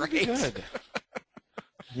 It would be great. It would be good.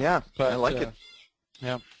 Yeah, but I like it.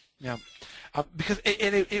 Yeah. Because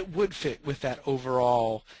it would fit with that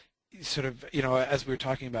overall sort of, as we were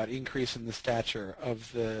talking about, increase in the stature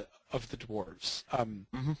of the dwarves.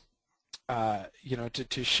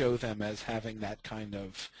 To show them as having that kind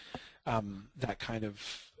of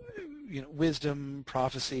wisdom,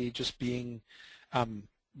 prophecy, just being among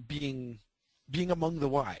the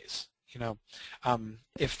wise,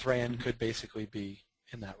 if Thran could basically be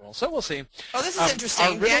in that role. So we'll see. Oh, this is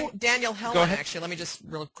interesting. Daniel Go Helen, ahead. actually, let me just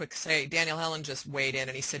real quick say, Daniel Helen just weighed in,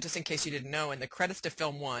 and he said, just in case you didn't know, in the credits to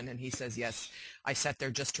film 1, and he says, yes, I sat there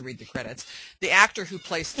just to read the credits, the actor who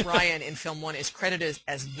plays Thrain in film 1 is credited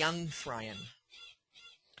as young Thrain.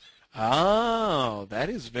 Oh, that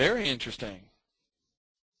is very interesting.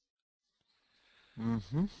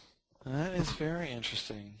 That is very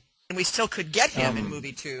interesting. And we still could get him in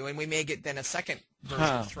movie 2, and we may get then a second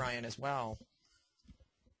version of Thrain as well,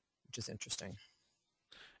 which is interesting.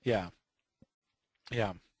 Yeah.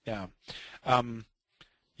 Yeah. Yeah.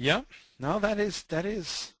 Yeah. No, that is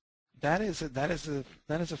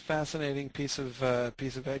a fascinating piece of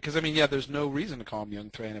because I mean, yeah, there's no reason to call him young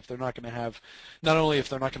Thrain if they're not going to have, not only if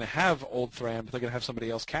they're not going to have old Thrain, but they're going to have somebody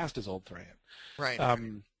else cast as old Thrain. Right.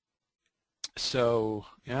 So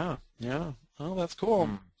yeah. Oh, that's cool.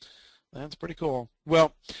 That's pretty cool.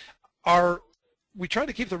 Well, we try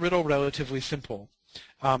to keep the riddle relatively simple,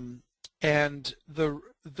 and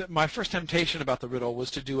my first temptation about the riddle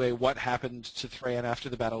was to do a what happened to Thrain after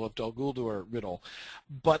the Battle of Dol Guldur riddle,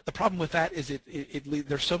 but the problem with that is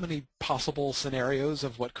there's so many possible scenarios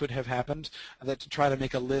of what could have happened that to try to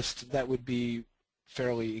make a list that would be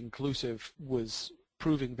fairly inclusive was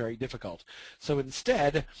proving very difficult. So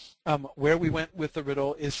instead, where we went with the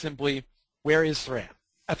riddle is simply, where is Thrain?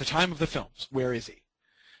 At the time of the films, where is he?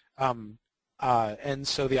 And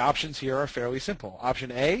so the options here are fairly simple.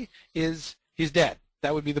 Option A is he's dead.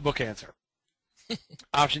 That would be the book answer.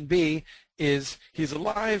 Option B is he's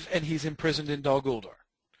alive and he's imprisoned in Dol Guldur.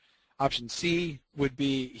 Option C would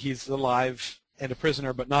be he's alive and a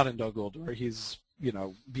prisoner but not in Dol Guldur. He's,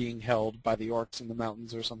 being held by the orcs in the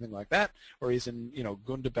mountains or something like that, or he's in,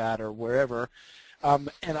 Gundabad or wherever.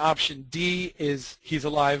 And option D is he's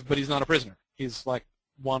alive but he's not a prisoner. He's like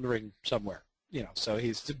wandering somewhere. So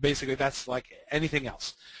he's basically, that's like anything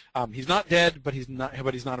else. He's not dead, but he's not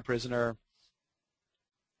a prisoner.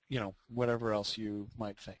 Whatever else you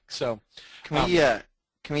might think. So, can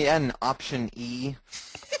we add an option E?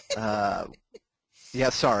 Yeah,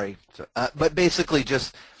 sorry, but basically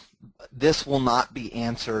just this will not be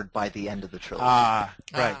answered by the end of the trilogy.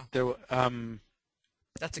 Right. There.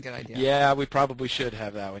 That's a good idea. Yeah, we probably should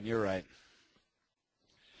have that one. You're right.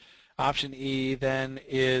 Option E then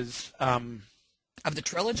is of the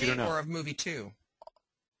trilogy or of movie 2?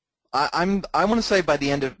 I want to say by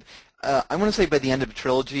the end of. I want to say by the end of the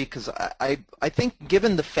trilogy, because I think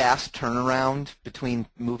given the fast turnaround between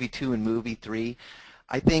movie 2 and movie 3,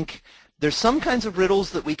 I think there's some kinds of riddles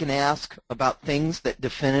that we can ask about things that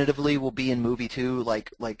definitively will be in movie 2,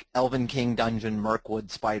 like Elven King Dungeon, Mirkwood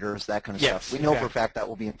spiders, that kind of stuff. We know for a fact that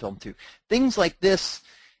will be in film 2. Things like this,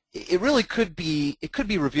 it really could be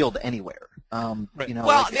revealed anywhere. Right.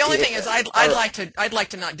 Well, the only thing is, I'd like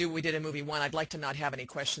to not do what we did in movie 1. I'd like to not have any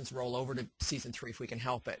questions roll over to season 3 if we can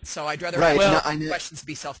help it. So I'd rather have questions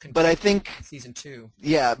be self-contained. But I think season 2.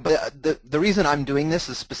 Yeah, but the reason I'm doing this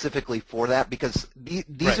is specifically for that, because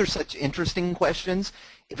these are such interesting questions.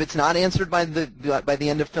 If it's not answered by the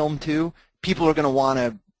end of film 2, people are going to want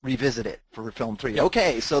to revisit it for film 3. Yep.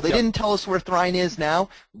 Okay, so they didn't tell us where Thrain is now.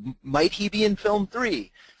 Might he be in film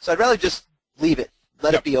 3? So I'd rather just leave it.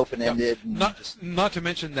 Let it be open-ended. Not to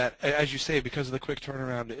mention that, as you say, because of the quick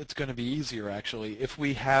turnaround, it's going to be easier, actually. If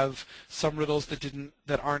we have some riddles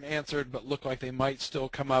that aren't answered but look like they might still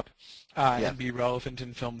come up and be relevant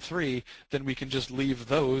in film 3, then we can just leave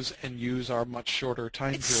those and use our much shorter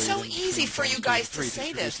time period. It's so easy for you guys to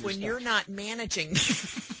say this when you're not managing the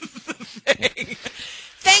thing.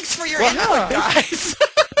 Thanks for your input, guys.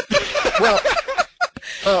 Well,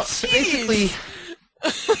 basically...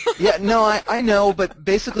 Yeah, no, I know, but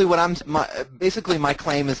basically my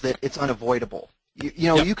claim is that it's unavoidable.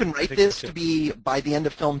 You can write this to be by the end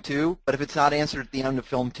of film 2, but if it's not answered at the end of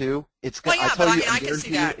film 2, I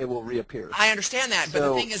guarantee you it will reappear. I understand that, but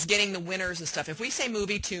the thing is getting the winners and stuff. If we say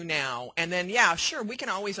movie 2 now, and then sure, we can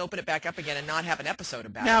always open it back up again and not have an episode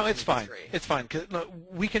about it. No, it's fine. It's fine, 'cause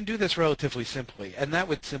we can do this relatively simply, and that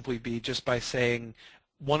would simply be just by saying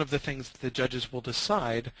one of the things that the judges will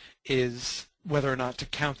decide is whether or not to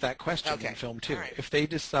count that question in film 2. Right. If they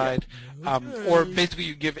decide, or basically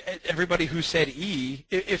you give everybody who said E,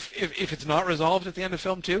 if it's not resolved at the end of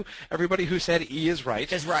film 2, everybody who said E is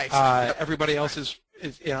right. Everybody else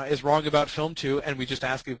is wrong about film 2, and we just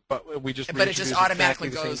ask you, but it just automatically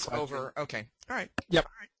goes over. Okay. All right. Yep.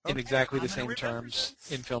 All right. In exactly the same terms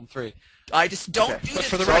in film 3. I just don't do but this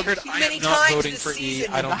for the record, too I many am not times voting this for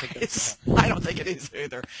season, E. I don't think it's I don't think it is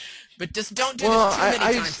either. But just don't do this too many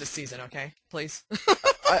times this season, okay? Please.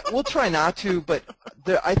 We'll try not to, but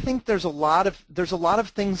I think there's a lot of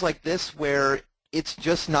things like this where it's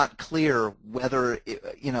just not clear whether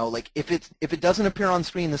if it doesn't appear on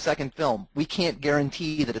screen in the second film, we can't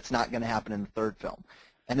guarantee that it's not going to happen in the third film.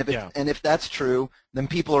 And if that's true, then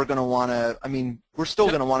people are going to want to. I mean, we're still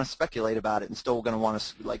going to want to speculate about it, and still going to want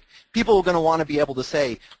to people are going to want to be able to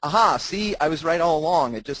say, "Aha! See, I was right all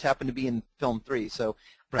along. It just happened to be in film 3." So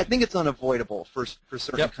I think it's unavoidable for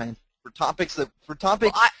certain kinds for topics.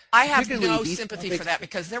 I have particularly no these sympathy topics- for that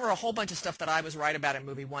because there were a whole bunch of stuff that I was right about in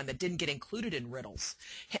movie 1 that didn't get included in riddles,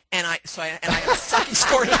 and I have sucking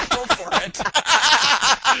scored a riddle for it.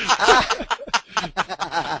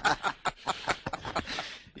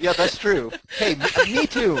 Yeah, that's true. Hey, me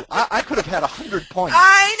too. I could have had 100 points.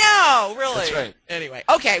 I know, really. That's right. Anyway,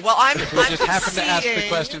 okay. Well, I'm We just happen to ask the conceding.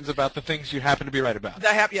 questions about the things you happen to be right about.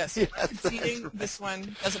 Yes, Yes, I'm conceding that's right. this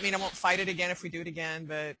one. Doesn't mean I won't fight it again if we do it again,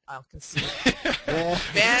 but I'll concede. Yeah.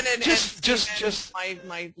 Ben and Just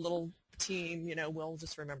my little team, we'll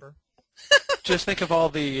just remember. just think of all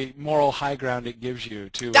the moral high ground it gives you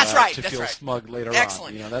to That's right, to that's feel right. smug later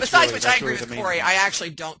Excellent. on. That's Besides really, which, that's I agree really with the main Corey. thing. I actually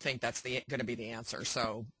don't think that's going to be the answer.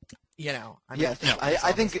 So, I mean, Yes, no, I it's on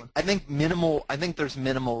this think one. I think minimal. I think there's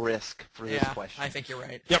minimal risk for this Yeah, question. I think you're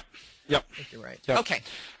right. Yep. I think you're right. Yep. Okay.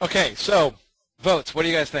 Okay, so votes. What do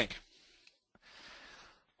you guys think?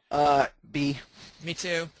 B. Me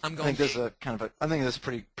too. I'm I going think this B. is I think this is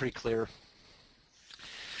pretty clear.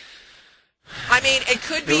 I mean, it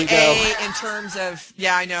could Here be we go. A in terms of,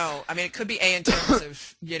 yeah, I know. I mean, it could be A in terms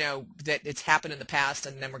of, that it's happened in the past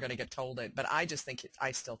and then we're going to get told it. But I just think,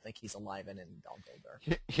 I still think he's alive and in Dog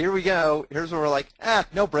Goldar. Here we go. Here's where we're like,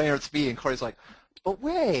 no brainer, it's B. And Corey's like, but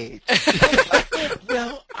wait.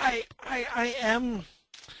 Well, I am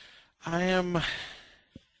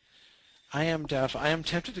deaf. I am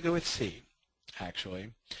tempted to go with C,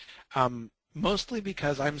 actually. Mostly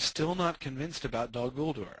because I'm still not convinced about Dol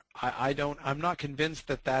Guldur. I'm not convinced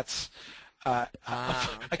that that's I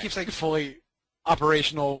keep saying fully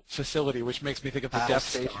operational facility, which makes me think of the Battle Death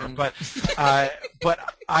Star, Station. but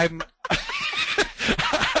I'm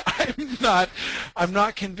I'm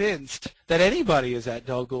not convinced that anybody is at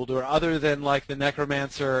Dol Guldur other than like the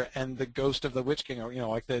Necromancer and the ghost of the Witch King, or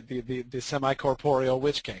like the semi-corporeal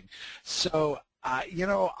Witch King. So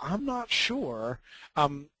I'm not sure.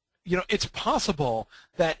 It's possible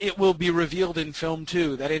that it will be revealed in film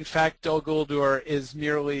too, that in fact Dol Guldur is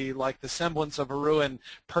merely like the semblance of a ruin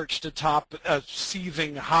perched atop a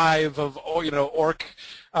seething hive of orc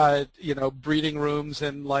breeding rooms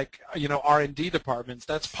and R&D departments.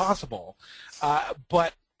 That's possible,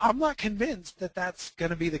 but I'm not convinced that that's going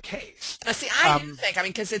to be the case. Now, see, I do think,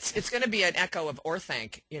 because it's going to be an echo of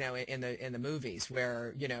Orthanc, in the movies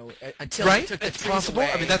where, until right? he took the It's trees possible.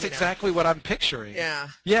 away, I mean, that's exactly what I'm picturing. Yeah.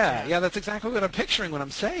 Yeah, that's exactly what I'm picturing when I'm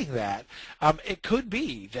saying that. It could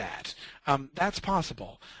be that. That's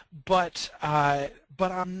possible. But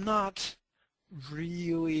I'm not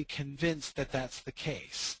really convinced that that's the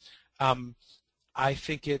case. I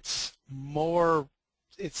think it's more...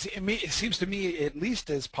 It seems to me at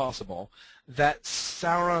least as possible that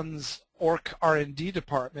Sauron's orc R&D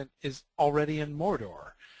department is already in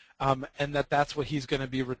Mordor, and that's what he's going to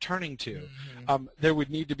be returning to. Mm-hmm. There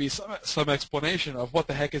would need to be some explanation of what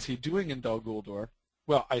the heck is he doing in Dol Guldur.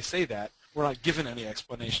 Well, I say that. We're not given any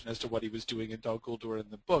explanation as to what he was doing in Dol Guldur in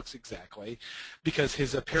the books exactly, because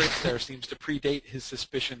his appearance there seems to predate his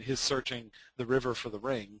suspicion, his searching the river for the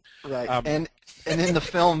ring. Right. And in the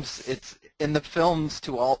films,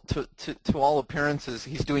 to all appearances,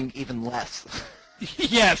 he's doing even less.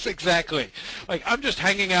 Yes, exactly. Like, I'm just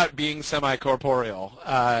hanging out being semi-corporeal.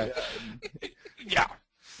 Yeah.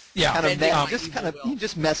 He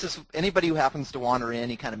just messes. Anybody who happens to wander in,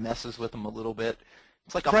 he kind of messes with them a little bit.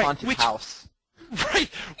 It's like a Right, haunted house. Right,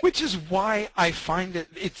 which is why I find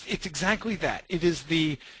it's exactly that. It is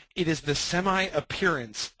the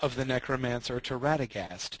semi-appearance of the Necromancer to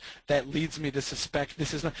Radagast that leads me to suspect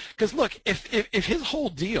this is not. Because look, if his whole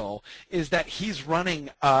deal is that he's running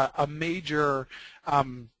a major, a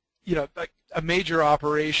major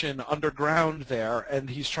operation underground there, and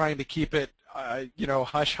he's trying to keep it,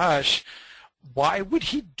 hush hush. Why would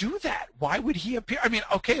he do that? Why would he appear? I mean,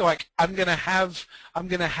 okay, like I'm gonna have a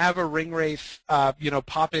ringwraith,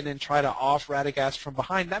 pop in and try to off Radagast from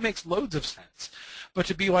behind. That makes loads of sense. But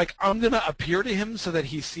to be like, I'm gonna appear to him so that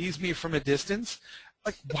he sees me from a distance,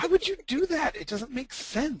 like, why would you do that? It doesn't make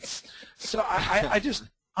sense. So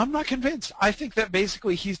I'm not convinced. I think that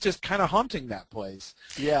basically he's just kind of haunting that place.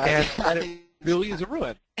 Yeah, and it really is a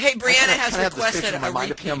ruin. Hey, Brianna has I have this requested picture in my a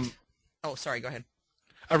mind of repeat. him. Oh, sorry, go ahead.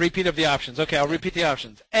 A repeat of the options. Okay, I'll repeat the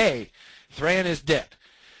options. A, Thrain is dead.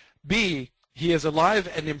 B, he is alive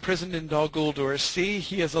and imprisoned in Dol Guldur. C,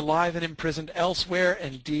 he is alive and imprisoned elsewhere.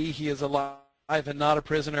 And D, he is alive and not a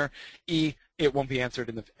prisoner. E, it won't be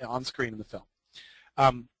answered on screen in the film.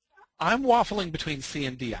 I'm waffling between C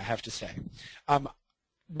and D, I have to say.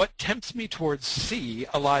 What tempts me towards C,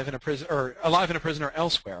 alive and a prisoner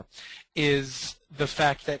elsewhere, is the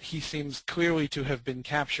fact that he seems clearly to have been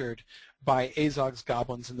captured by Azog's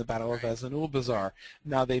goblins in the Battle of Azanul-Bazar.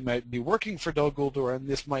 Now they might be working for Dol Guldur, and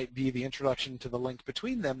this might be the introduction to the link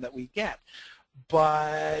between them that we get.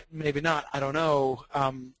 But maybe not. I don't know.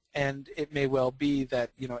 And it may well be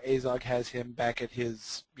that, Azog has him back at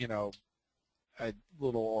his, a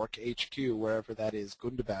little orc HQ, wherever that is,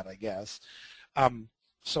 Gundabad, I guess.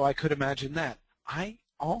 So I could imagine that. I'm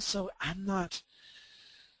not...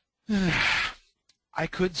 I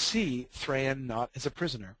could see Thrain not as a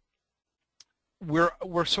prisoner.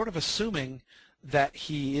 We're sort of assuming that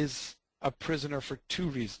he is a prisoner for two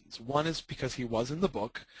reasons. One is because he was in the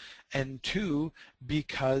book, and two,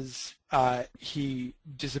 because he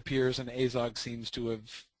disappears and Azog seems to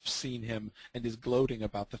have seen him and is gloating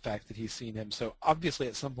about the fact that he's seen him. So obviously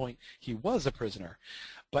at some point he was a prisoner.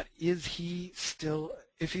 But is he still,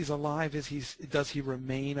 if he's alive, does he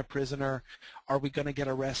remain a prisoner? Are we going to get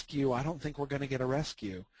a rescue? I don't think we're going to get a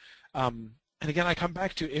rescue. And again, I come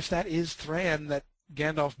back to, if that is Thrain that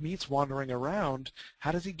Gandalf meets wandering around,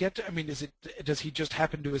 how does he get to, does he just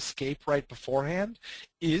happen to escape right beforehand?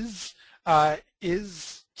 Is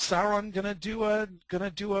Sauron gonna do a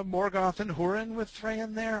Morgoth and Hurin with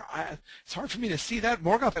Thrain there? It's hard for me to see that.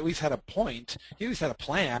 Morgoth at least had a point. He at least had a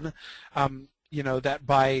plan. That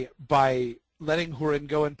by letting Hurin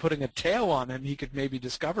go and putting a tail on him, he could maybe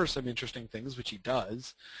discover some interesting things, which he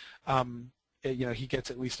does. He gets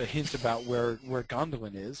at least a hint about where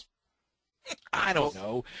Gondolin is. I don't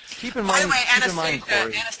know. Keep in mind, by the way,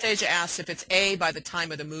 Corey. Anastasia asks if it's A by the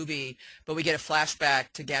time of the movie, but we get a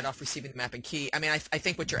flashback to Gandalf receiving the map and key. I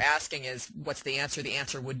think what you're asking is, what's the answer? The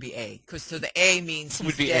answer would be A, because the A means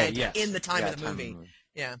he's dead in the time of the movie.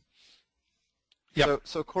 Yeah. Yep.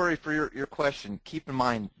 So Corey, for your question, keep in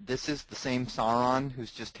mind this is the same Sauron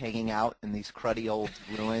who's just hanging out in these cruddy old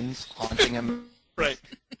ruins, haunting him. Right.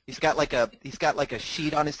 He's got like a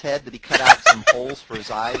sheet on his head that he cut out some holes for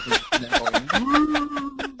his eyes, and then going,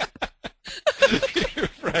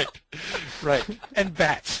 right. And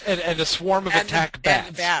bats, and a swarm of attack bats.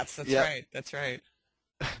 And bats. Yep. That's right.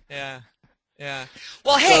 Yeah.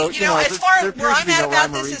 Well, hey, as far as where I'm at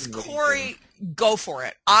about this is, Corey, go for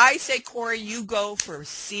it. I say, Corey, you go for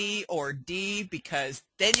C or D, because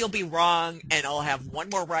then you'll be wrong, and I'll have one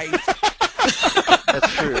more right.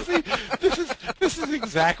 That's true. See, this is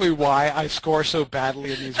exactly why I score so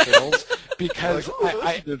badly in these riddles, because that's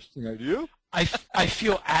an interesting idea. I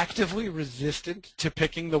feel actively resistant to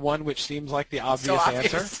picking the one which seems like the obvious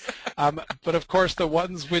answer. But of course, the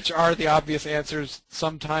ones which are the obvious answers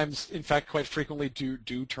sometimes, in fact, quite frequently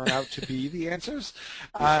do turn out to be the answers.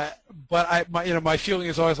 But my feeling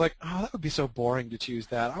is always like, oh, that would be so boring to choose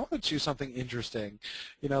that. I want to choose something interesting.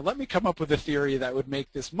 Let me come up with a theory that would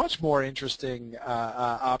make this much more interesting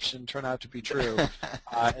option turn out to be true,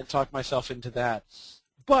 and talk myself into that.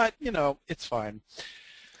 But it's fine.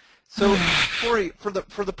 So, Corey, for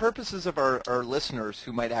the purposes of our listeners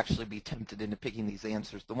who might actually be tempted into picking these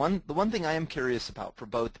answers, the one thing I am curious about for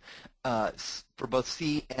both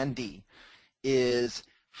C and D is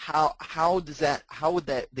how would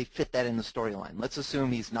they fit that in the storyline? Let's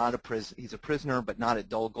assume he's a prisoner, but not at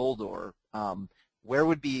Dol Guldur. Where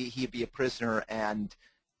would he be a prisoner, and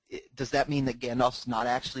does that mean that Gandalf's not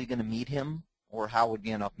actually going to meet him, or how would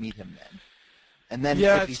Gandalf meet him then? And then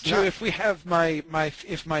yeah, it's true. If we have my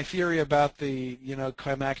theory about the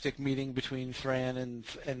climactic meeting between Thrain and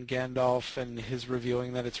Gandalf and his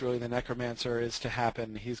revealing that it's really the Necromancer is to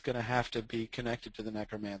happen, he's going to have to be connected to the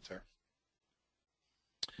Necromancer.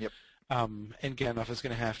 Yep. And Gandalf is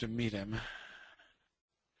going to have to meet him.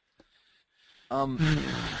 Well,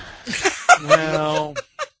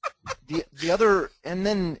 the other,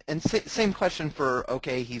 same question for,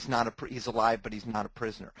 okay, he's alive, but he's not a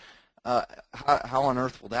prisoner. How on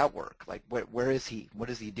earth will that work? Like, where is he? What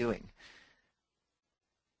is he doing?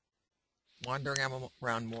 Wandering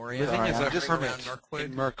around Moria. Living as a hermit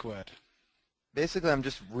in Mirkwood. Basically, I'm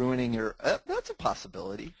just ruining your... that's a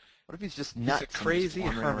possibility. What if he's just nuts? He's a crazy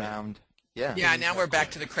and hermit. Around? Yeah. Yeah, now we're back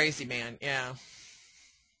to the crazy man. Yeah.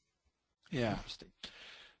 Yeah.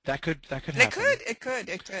 That could happen. It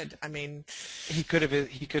could. I mean... He could have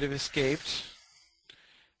escaped.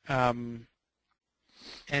 And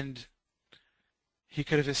he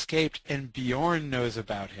could have escaped, and Bjorn knows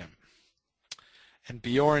about him. And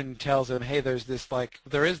Bjorn tells him, hey, there is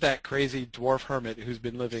that crazy dwarf hermit who's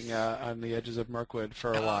been living on the edges of Mirkwood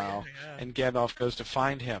for a while. Yeah. And Gandalf goes to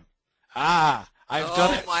find him. I've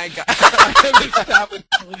done it. Oh, my God. I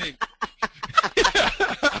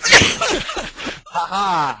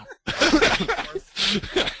Ha-ha.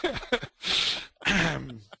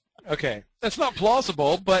 Okay, that's not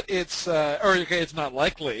plausible, but it's it's not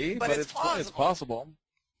likely, but it's possible.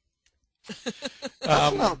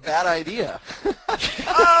 That's not a bad idea.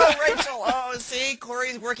 Oh, Rachel. Oh, see,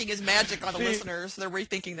 Corey's working his magic on the See, listeners. They're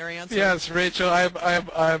rethinking their answer. yes, Rachel,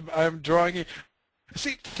 I'm drawing you.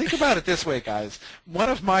 See, think about it this way, guys. One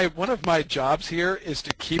of my jobs here is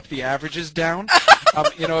to keep the averages down.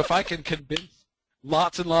 If I can convince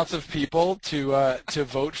lots and lots of people to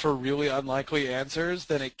vote for really unlikely answers,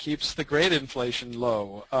 then it keeps the grade inflation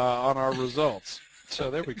low on our results. So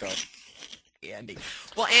there we go. Andy.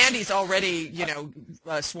 Well, Andy's already,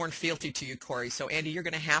 sworn fealty to you, Corey. So, Andy, you're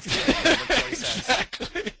going to have to do what Corey says.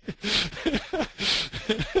 Exactly.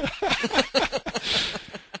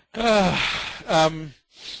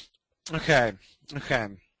 Okay.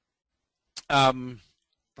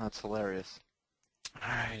 That's hilarious.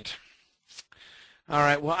 All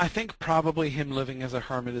right. Well, I think probably him living as a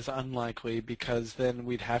hermit is unlikely because then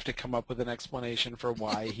we'd have to come up with an explanation for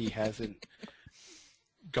why he hasn't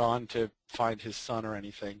gone to find his son or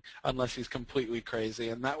anything, unless he's completely crazy,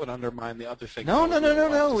 and that would undermine the other thing. No.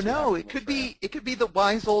 It could be the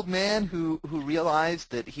wise old man who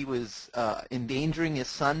realized that he was endangering his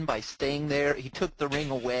son by staying there. He took the ring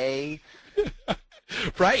away.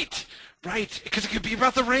 Right, because it could be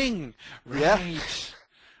about the ring. Right.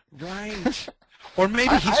 Or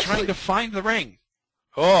maybe he's trying to find the ring.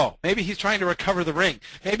 Oh, maybe he's trying to recover the ring.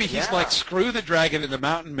 Maybe he's like, screw the dragon and the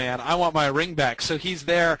mountain man. I want my ring back. So he's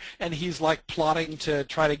there, and he's like plotting to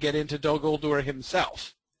try to get into Dol Guldur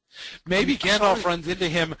himself. Maybe Gandalf runs into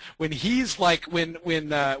him when he's like when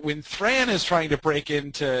Thran is trying to break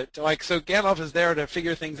into so Gandalf is there to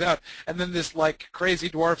figure things out, and then this like crazy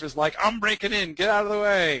dwarf is like, I'm breaking in, get out of the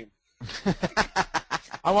way.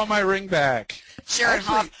 I want my ring back. Sharon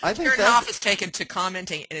Hoff is taken to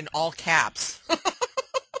commenting in all caps.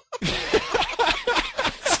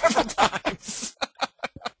 Several times.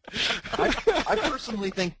 I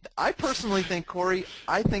personally think, Corey,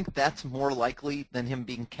 I think that's more likely than him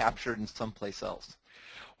being captured in someplace else.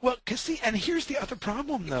 Well, and here's the other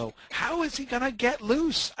problem, though. How is he gonna get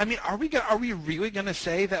loose? I mean, are we really gonna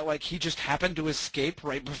say that like he just happened to escape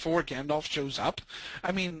right before Gandalf shows up?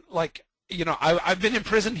 I mean, like, I've been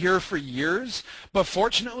imprisoned here for years, but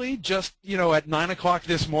fortunately, just at 9 o'clock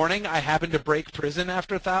this morning, I happened to break prison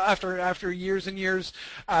after years and years,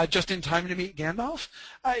 just in time to meet Gandalf.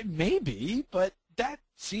 Maybe, but that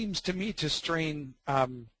seems to me to strain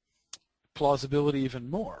plausibility even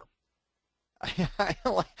more. I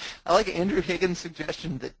like Andrew Higgins'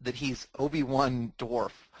 suggestion that he's Obi-Wan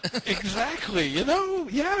dwarf. Exactly.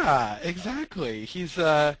 Yeah, exactly. He's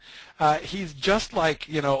just like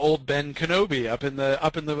old Ben Kenobi up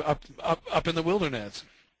in the wilderness.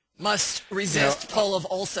 Must resist, pull of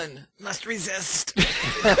Olsen. Must resist.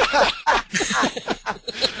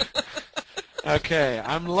 Okay,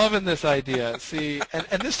 I'm loving this idea. See,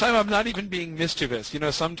 and this time I'm not even being mischievous.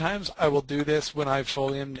 Sometimes I will do this when I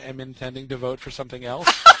fully am intending to vote for something else,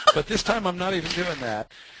 but this time I'm not even doing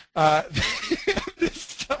that.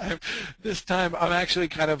 This time I'm actually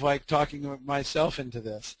kind of like talking myself into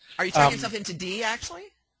this. Are you talking yourself into D, actually?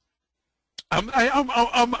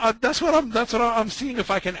 That's what I'm seeing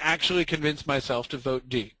if I can actually convince myself to vote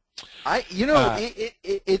D.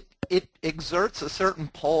 It exerts a certain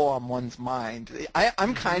pull on one's mind.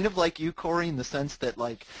 I'm kind of like you, Corey, in the sense that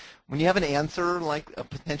like when you have an answer, like a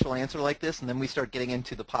potential answer like this, and then we start getting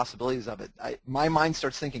into the possibilities of it, my mind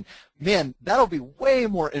starts thinking, man, that'll be way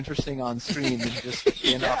more interesting on screen than just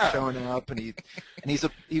Gandalf showing up and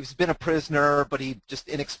he's been a prisoner, but he just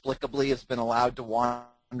inexplicably has been allowed to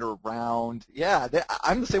wander around. Yeah,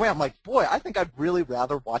 I'm the same way. I'm like, boy, I think I'd really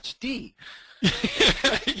rather watch D.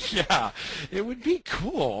 Yeah, it would be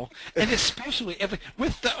cool, and especially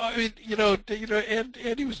with the,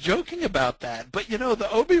 and he was joking about that, but the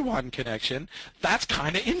Obi-Wan connection, that's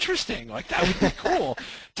kind of interesting. Like that would be cool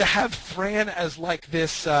to have Thran as like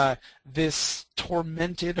this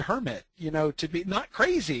tormented hermit, to be not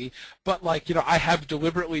crazy, but like I have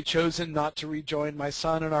deliberately chosen not to rejoin my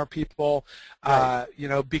son and our people, right.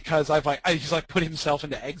 Because he's like put himself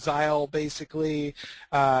into exile basically,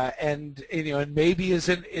 and maybe is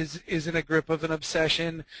in a grip of an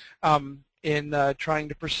obsession in trying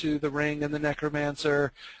to pursue the ring and the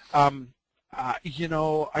necromancer.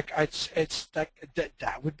 It's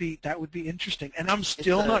that would be interesting, and I'm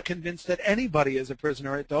still not convinced that anybody is a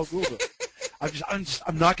prisoner at Dol Guldur. I'm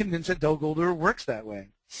not convinced that Dol Guldur works that way.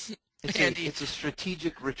 It's a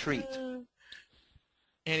strategic retreat.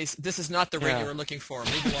 Andy, this is not the ring you were looking for.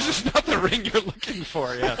 Move along. This is not the ring you're looking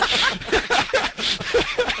for. Yeah.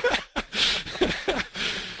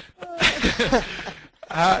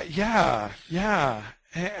 Yeah.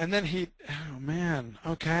 And then oh man,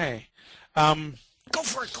 okay. Go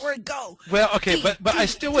for it, Corey. Go. Well, okay, D, but I D,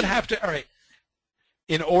 still would D. have to. All right.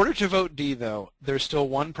 In order to vote D, though, there's still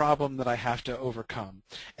one problem that I have to overcome,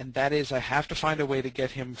 and that is I have to find a way to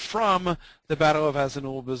get him from the Battle of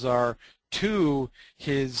Azanul Bazaar to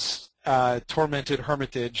his tormented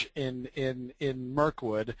hermitage in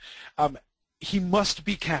Mirkwood. He must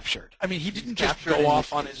be captured. I mean, he didn't just go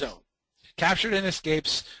off on his own. Captured and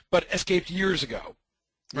escapes, but escaped years ago.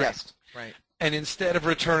 Yes. Right. And instead of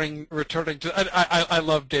returning to, I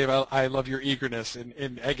love Dave. I love your eagerness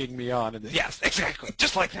in egging me on. And yes, exactly,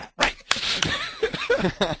 just like that, right?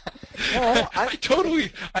 Well,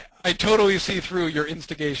 I totally see through your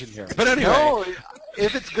instigation here. But anyway, no,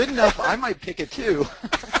 if it's good enough, I might pick it too.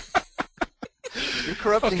 You're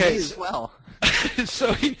corrupting me as well.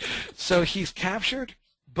 so he's captured,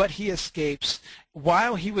 but he escapes.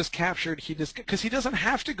 While he was captured, because he doesn't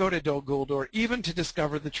have to go to Dol Guldur even to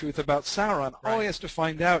discover the truth about Sauron. Right. All he has to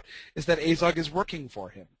find out is that Azog is working for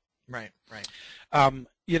him. Right. Right.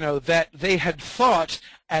 That they had thought,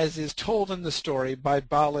 as is told in the story by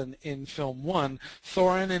Balin in Film 1,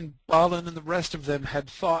 Thorin and Balin and the rest of them had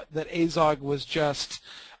thought that Azog was just,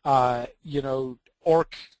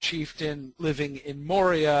 orc chieftain living in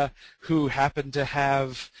Moria who happened to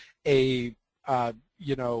have a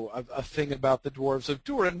thing about the dwarves of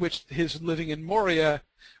Durin, which his living in Moria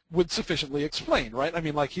would sufficiently explain, right? I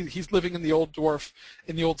mean, like he's living in the old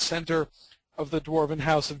center of the dwarven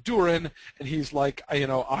house of Durin, and he's like, I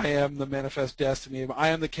am the manifest destiny. I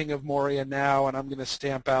am the king of Moria now, and I'm going to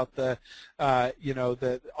stamp out the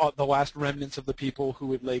last remnants of the people who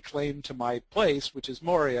would lay claim to my place, which is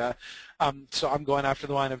Moria. So I'm going after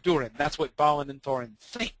the line of Durin. That's what Balin and Thorin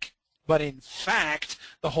think. But in fact,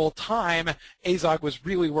 the whole time, Azog was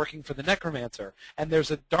really working for the Necromancer. And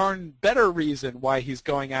there's a darn better reason why he's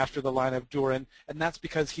going after the line of Durin, and that's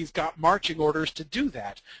because he's got marching orders to do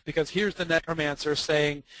that. Because here's the Necromancer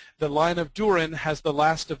saying, the line of Durin has the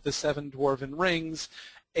last of the 7 dwarven rings.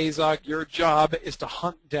 Azog, your job is to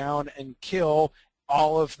hunt down and kill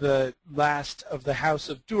all of the last of the House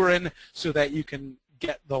of Durin so that you can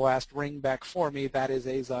get the last ring back for me. That is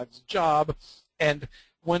Azog's job. And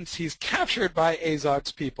once he's captured by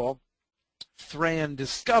Azog's people, Thrain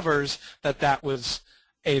discovers that that was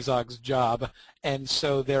Azog's job, and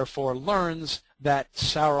so therefore learns that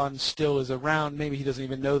Sauron still is around. Maybe he doesn't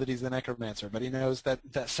even know that he's the Necromancer, but he knows that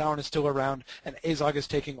Sauron is still around, and Azog is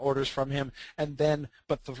taking orders from him. And then,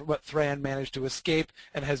 but Thrain managed to escape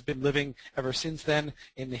and has been living ever since then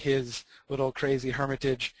in his little crazy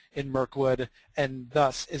hermitage in Mirkwood, and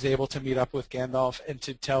thus is able to meet up with Gandalf and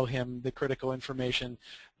to tell him the critical information.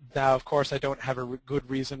 Now, of course, I don't have a good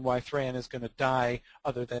reason why Thrain is going to die,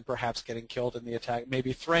 other than perhaps getting killed in the attack.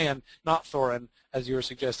 Maybe Thrain, not Thorin, as you were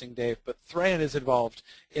suggesting, Dave, but Thrain is involved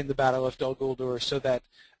in the Battle of Dol Guldur, so that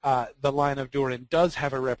the line of Durin does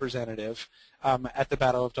have a representative at the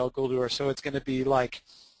Battle of Dol Guldur. So it's going to be like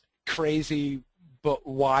crazy but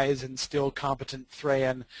wise and still competent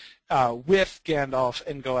Thrain with Gandalf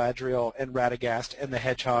and Galadriel and Radagast and the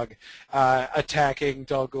Hedgehog attacking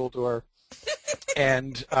Dol Guldur.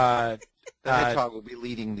 And the Hedgehog will be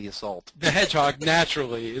leading the assault. The Hedgehog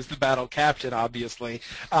naturally is the battle captain, obviously,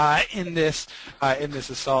 in this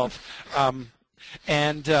assault.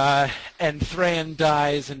 And Thrain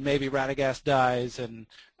dies, and maybe Radagast dies, and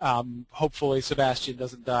hopefully Sebastian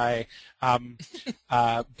doesn't die.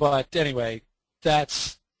 But anyway,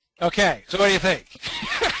 that's okay. So what do you think?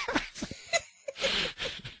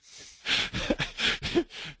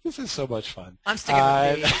 This is so much fun. I'm sticking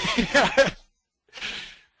with B.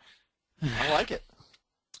 I like it.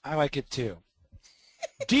 I like it too.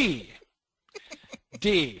 D.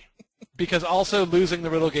 Because also losing the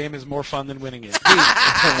riddle game is more fun than winning it. D.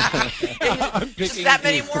 I'm Just that D.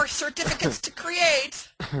 many more certificates to create.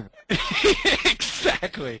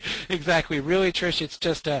 Exactly. Really, Trish, it's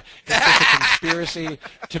just a conspiracy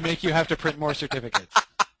to make you have to print more certificates.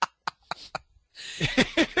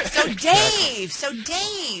 So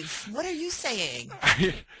Dave, what are you saying?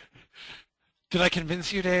 Did I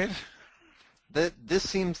convince you, Dave? This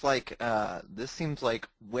seems like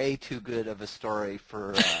way too good of a story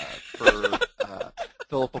for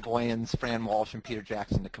Philippa Boyens, Fran Walsh, and Peter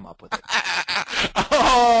Jackson to come up with it.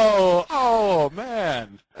 Oh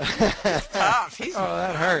man! He's tough.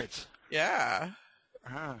 That hurts. Yeah.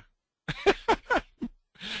 That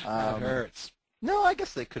hurts. No, I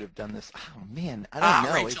guess they could have done this. Oh man, I don't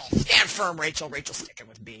know. Rachel, stand firm, Rachel. Rachel's sticking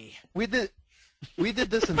with B. We did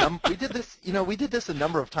this a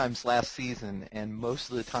number of times last season, and most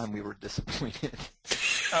of the time we were disappointed.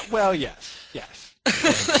 Well, yes.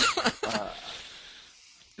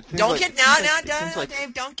 Don't like, get like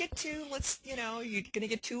Dave. Don't get too. You're gonna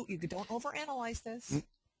get too. You don't overanalyze this.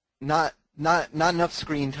 not enough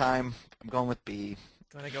screen time. I'm going with B.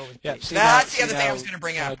 I'm gonna go with Yeah, D. see That's now, the other thing I was gonna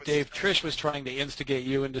bring up. Dave, Trish was trying to instigate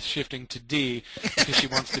you into shifting to D because she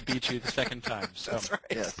wants to beat you the second time. So That's right.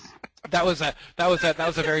 Yes. that was a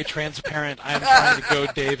very transparent. I am trying to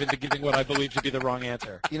goad Dave into giving what I believe to be the wrong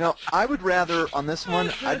answer. You know, I would rather on this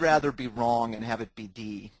one. I'd rather be wrong and have it be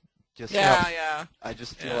D. Just Yeah. I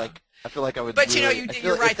just feel like I would. But really,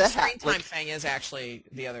 you're right. The screen time thing is actually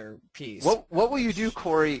the other piece. What will you do,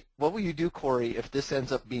 Corey? What will you do, Corey, if this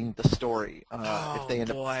ends up being the story? If they end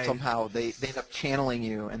up somehow they end up channeling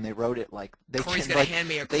you and they wrote it like they. Corey's gonna hand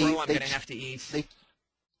me a crow I'm gonna have to eat.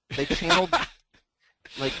 They channeled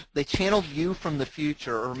they channeled you from the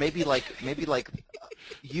future, or maybe like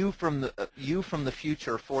you from the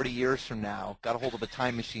future 40 years from now. Got a hold of a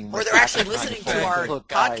time machine. Or they're actually listening to our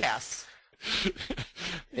podcasts.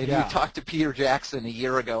 And you talked to Peter Jackson a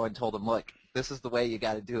year ago and told him, "Look, this is the way you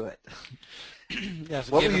got to do it." Yes,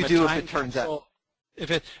 what will you do if it turns out?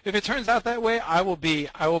 If it turns out that way, I will be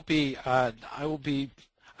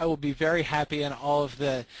very happy, and all of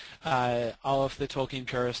the Tolkien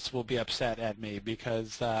purists will be upset at me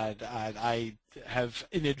because I have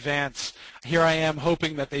in advance. Here I am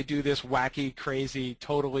hoping that they do this wacky, crazy,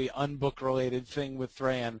 totally unbook-related thing with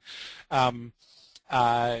Thrawn. So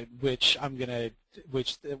I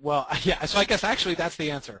guess actually that's the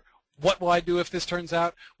answer. What will I do if this turns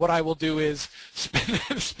out? What I will do is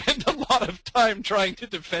spend a lot of time trying to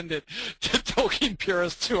defend it to Tolkien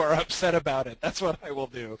purists who are upset about it. That's what I will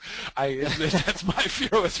do. That's my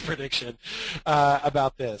fearless prediction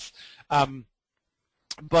about this.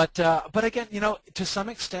 But again, to some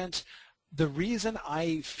extent, the reason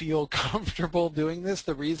I feel comfortable doing this,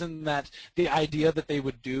 the reason that the idea that they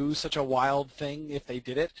would do such a wild thing if they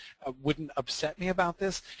did it wouldn't upset me about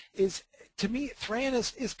this is, to me, Thrawn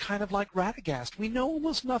is kind of like Radagast. We know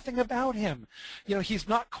almost nothing about him. He's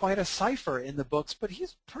not quite a cipher in the books, but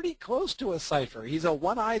he's pretty close to a cipher. He's a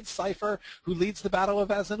one-eyed cipher who leads the Battle of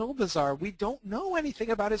Azanulbazar. We don't know anything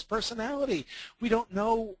about his personality. We don't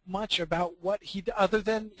know much about what he, other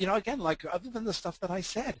than the stuff that I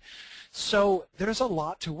said. So there's a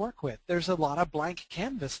lot to work with. There's a lot of blank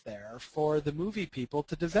canvas there for the movie people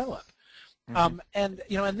to develop. And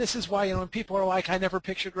this is why, when people are like, I never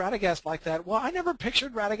pictured Radagast like that. Well, I never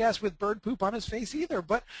pictured Radagast with bird poop on his face either,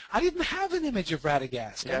 but I didn't have an image of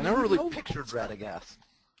Radagast. Yeah, I never really pictured Radagast.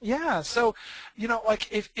 Yeah, so,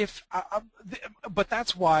 but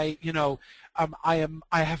that's why, I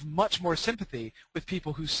have much more sympathy with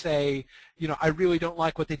people who say, I really don't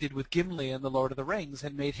like what they did with Gimli in The Lord of the Rings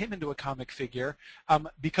and made him into a comic figure,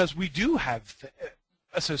 because we do have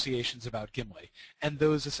associations about Gimli, and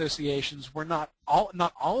those associations were not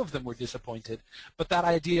all of them were disappointed, but that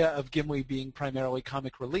idea of Gimli being primarily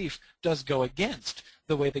comic relief does go against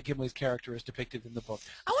the way that Gimli's character is depicted in the book.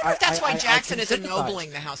 I wonder if that's why Jackson is ennobling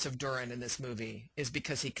the House of Durin in this movie, is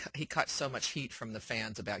because he cut so much heat from the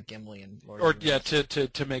fans about Gimli and Lord of the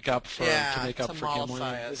Rings. to make up for Gimli.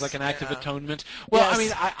 It's like an act of atonement. Well, Yes. I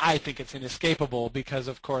mean, I think it's inescapable because,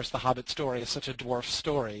 of course, the Hobbit story is such a dwarf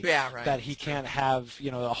story that he can't have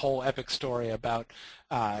a whole epic story about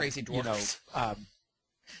crazy dwarfs.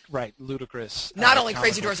 Ludicrous. Not only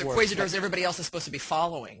crazy dwarfs, but crazy dwarfs everybody else is supposed to be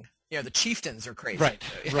following. The chieftains are crazy. Right.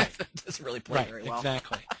 That doesn't really play very well.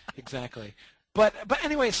 Exactly. But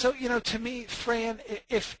anyway, so to me, Thrawn,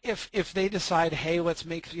 if they decide, hey, let's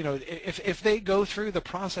make if they go through the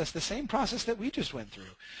process, the same process that we just went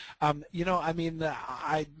through,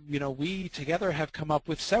 we together have come up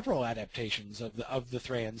with several adaptations of the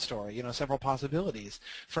Thrawn story, several possibilities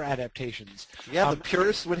for adaptations. Yeah, the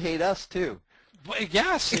purists would hate us too.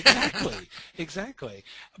 Yes, exactly.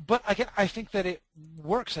 But again, I think that it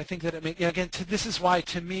works. I think that it this is why,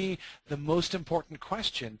 to me, the most important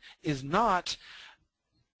question is not,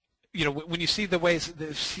 when you see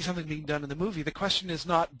see something being done in the movie, the question is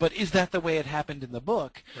not, but is that the way it happened in the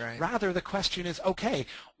book? Right. Rather, the question is, okay,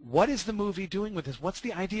 what is the movie doing with this? What's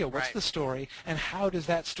the idea? What's the story? And how does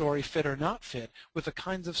that story fit or not fit with the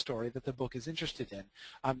kinds of story that the book is interested in?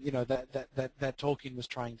 That Tolkien was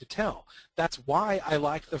trying to tell. That's why I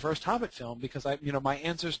liked the first Hobbit film, because my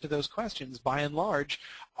answers to those questions, by and large,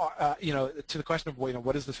 are, to the question of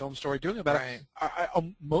what is the film story doing about it,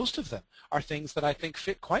 most of them are things that I think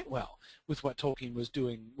fit quite well with what Tolkien was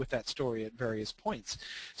doing with that story at various points.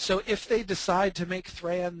 So if they decide to make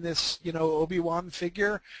Thrawn this, Obi-Wan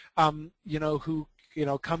figure, who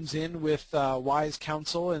comes in with wise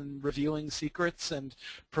counsel and revealing secrets and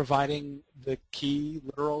providing the key,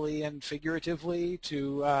 literally and figuratively,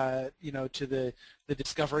 to to the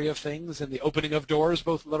discovery of things and the opening of doors,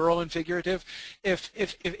 both literal and figurative.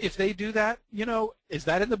 If they do that, is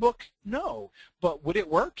that in the book? No. But would it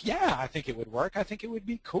work? Yeah, I think it would work. I think it would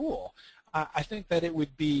be cool. I think that it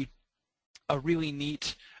would be a really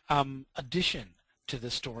neat addition to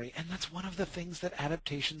the story, and that's one of the things that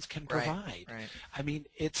adaptations can provide. Right. I mean,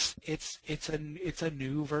 it's a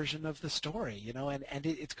new version of the story, and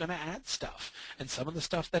it's going to add stuff, and some of the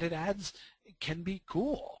stuff that it adds can be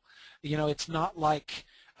cool. It's not like,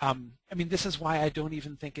 this is why I don't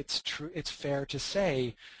even think it's fair to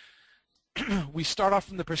say we start off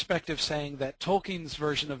from the perspective saying that Tolkien's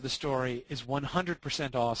version of the story is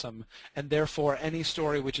 100% awesome, and therefore any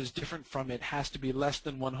story which is different from it has to be less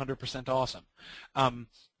than 100% awesome.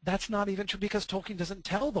 That's not even true, because Tolkien doesn't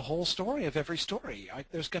tell the whole story of every story.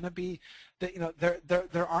 There's going to be,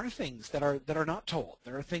 there are things that are not told.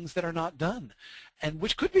 There are things that are not done, and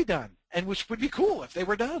which could be done, and which would be cool if they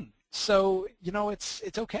were done. So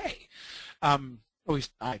it's okay. At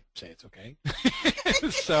least I say it's okay.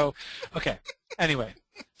 So, okay. Anyway,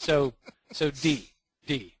 so D.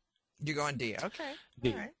 You go on D. Okay.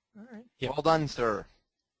 D. All right. Yeah. Well done, sir.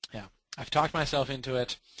 Yeah. I've talked myself into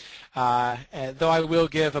it. Though I will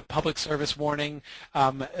give a public service warning.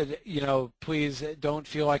 Please don't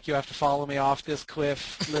feel like you have to follow me off this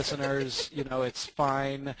cliff, listeners. It's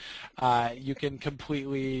fine. You can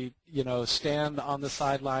completely, stand on the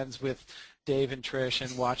sidelines with Dave and Trish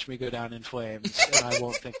and watch me go down in flames, and I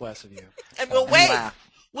won't think less of you. And we'll wave. Laugh.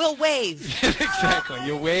 We'll wave. Exactly.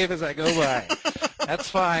 You'll wave as I go by. That's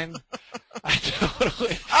fine. I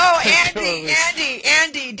totally. Oh,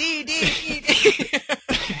 Andy, D.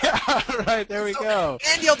 Yeah, right, there we go.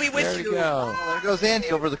 Andy will be with there you. We go. Oh, there goes Andy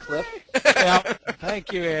over the cliff. Yep.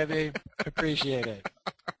 Thank you, Andy. Appreciate it.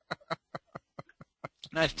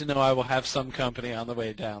 Nice to know I will have some company on the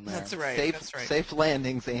way down there. That's right. Safe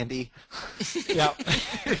landings, Andy. Yep,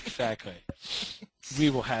 exactly. We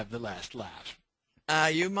will have the last laugh.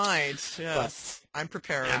 You might. Yes, I'm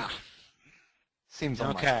prepared. Yeah. Seems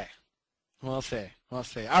unlikely. Okay. We'll see.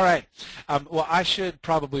 All right. Well, I should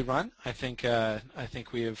probably run. I think we've. I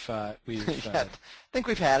think we've had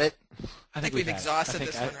it. I think we've exhausted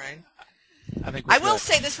this one, right? I will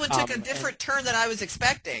say this one took a different turn than I was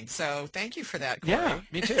expecting, so thank you for that, Corey. Yeah,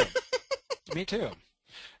 me too. Me too.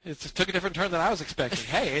 It took a different turn than I was expecting.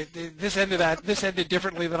 Hey, this ended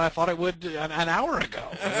differently than I thought it would an hour ago.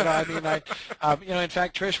 In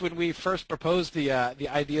fact, Trish, when we first proposed the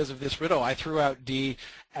ideas of this riddle, I threw out D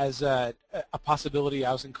as a possibility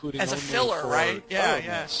I was including as a only filler, right?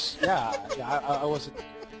 Yeah. I wasn't.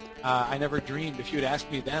 I never dreamed. If you had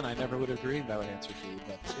asked me then, I never would have dreamed I would answer D.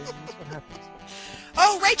 But that's what happens.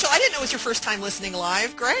 Oh, Rachel, I didn't know it was your first time listening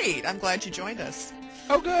live. Great. I'm glad you joined us.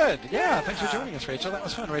 Oh, good. Yeah, thanks for joining us, Rachel. That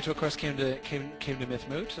was fun. Rachel, of course, came to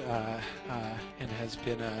Mythmoot and has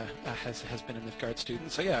been a Mythgard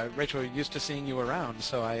student. So yeah, Rachel, used to seeing you around.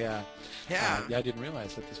 So I didn't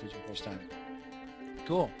realize that this was your first time.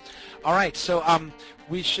 Cool. All right. So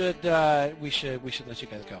we should let you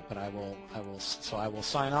guys go, but I will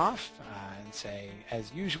sign off and say,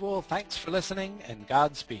 as usual, thanks for listening and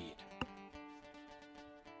Godspeed.